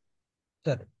వస్తుంది.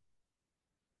 సరే.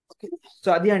 సో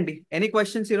అది అండి. ఎనీ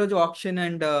క్వశ్చన్స్ ఈరోజు ఆప్షన్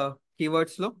అండ్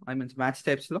కీవర్డ్స్ లో, ఐ మీన్స్ మ్యాచ్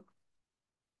టైప్స్ లో?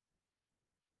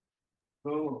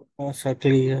 Sir,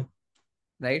 clear.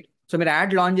 రైట్. సో మీరు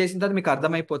యాడ్ లాంచ్ చేసిన తర్వాత మీకు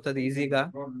అర్థమైపోతుంది ఈజీగా.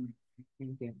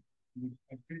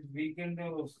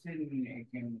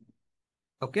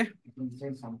 ఓకే,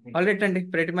 ఆల్ రైట్ అండి,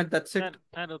 pretty much that's it.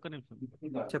 Sir ఒక నిమిషం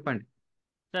చెప్పండి.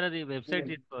 సార్, అది వెబ్సైట్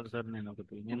తీసుకోవాలి సార్. నేను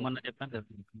మొన్న చెప్పాను కదా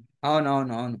అవును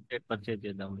అవును అవును. వెబ్సైట్ పర్చేజ్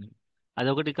చేద్దామని.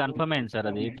 అదొకటి కన్ఫర్మ్ అయింది సార్,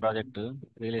 అది project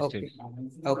real okay estate.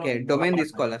 Okay, domain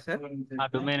తీసుకోవాలా సార్? ఆ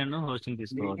డొమైన్ హోస్టింగ్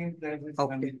తీసుకోవాలి.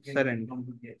 ఓకే సరే అండి,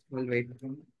 will wait.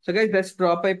 So guys just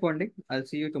drop అయిపోండి, I'll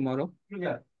see you tomorrow.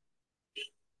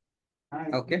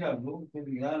 Okay,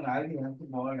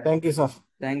 Thank you, sir.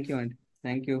 Thank you అండి,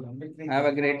 thank you. Have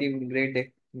a great evening, great day.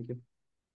 Thank you.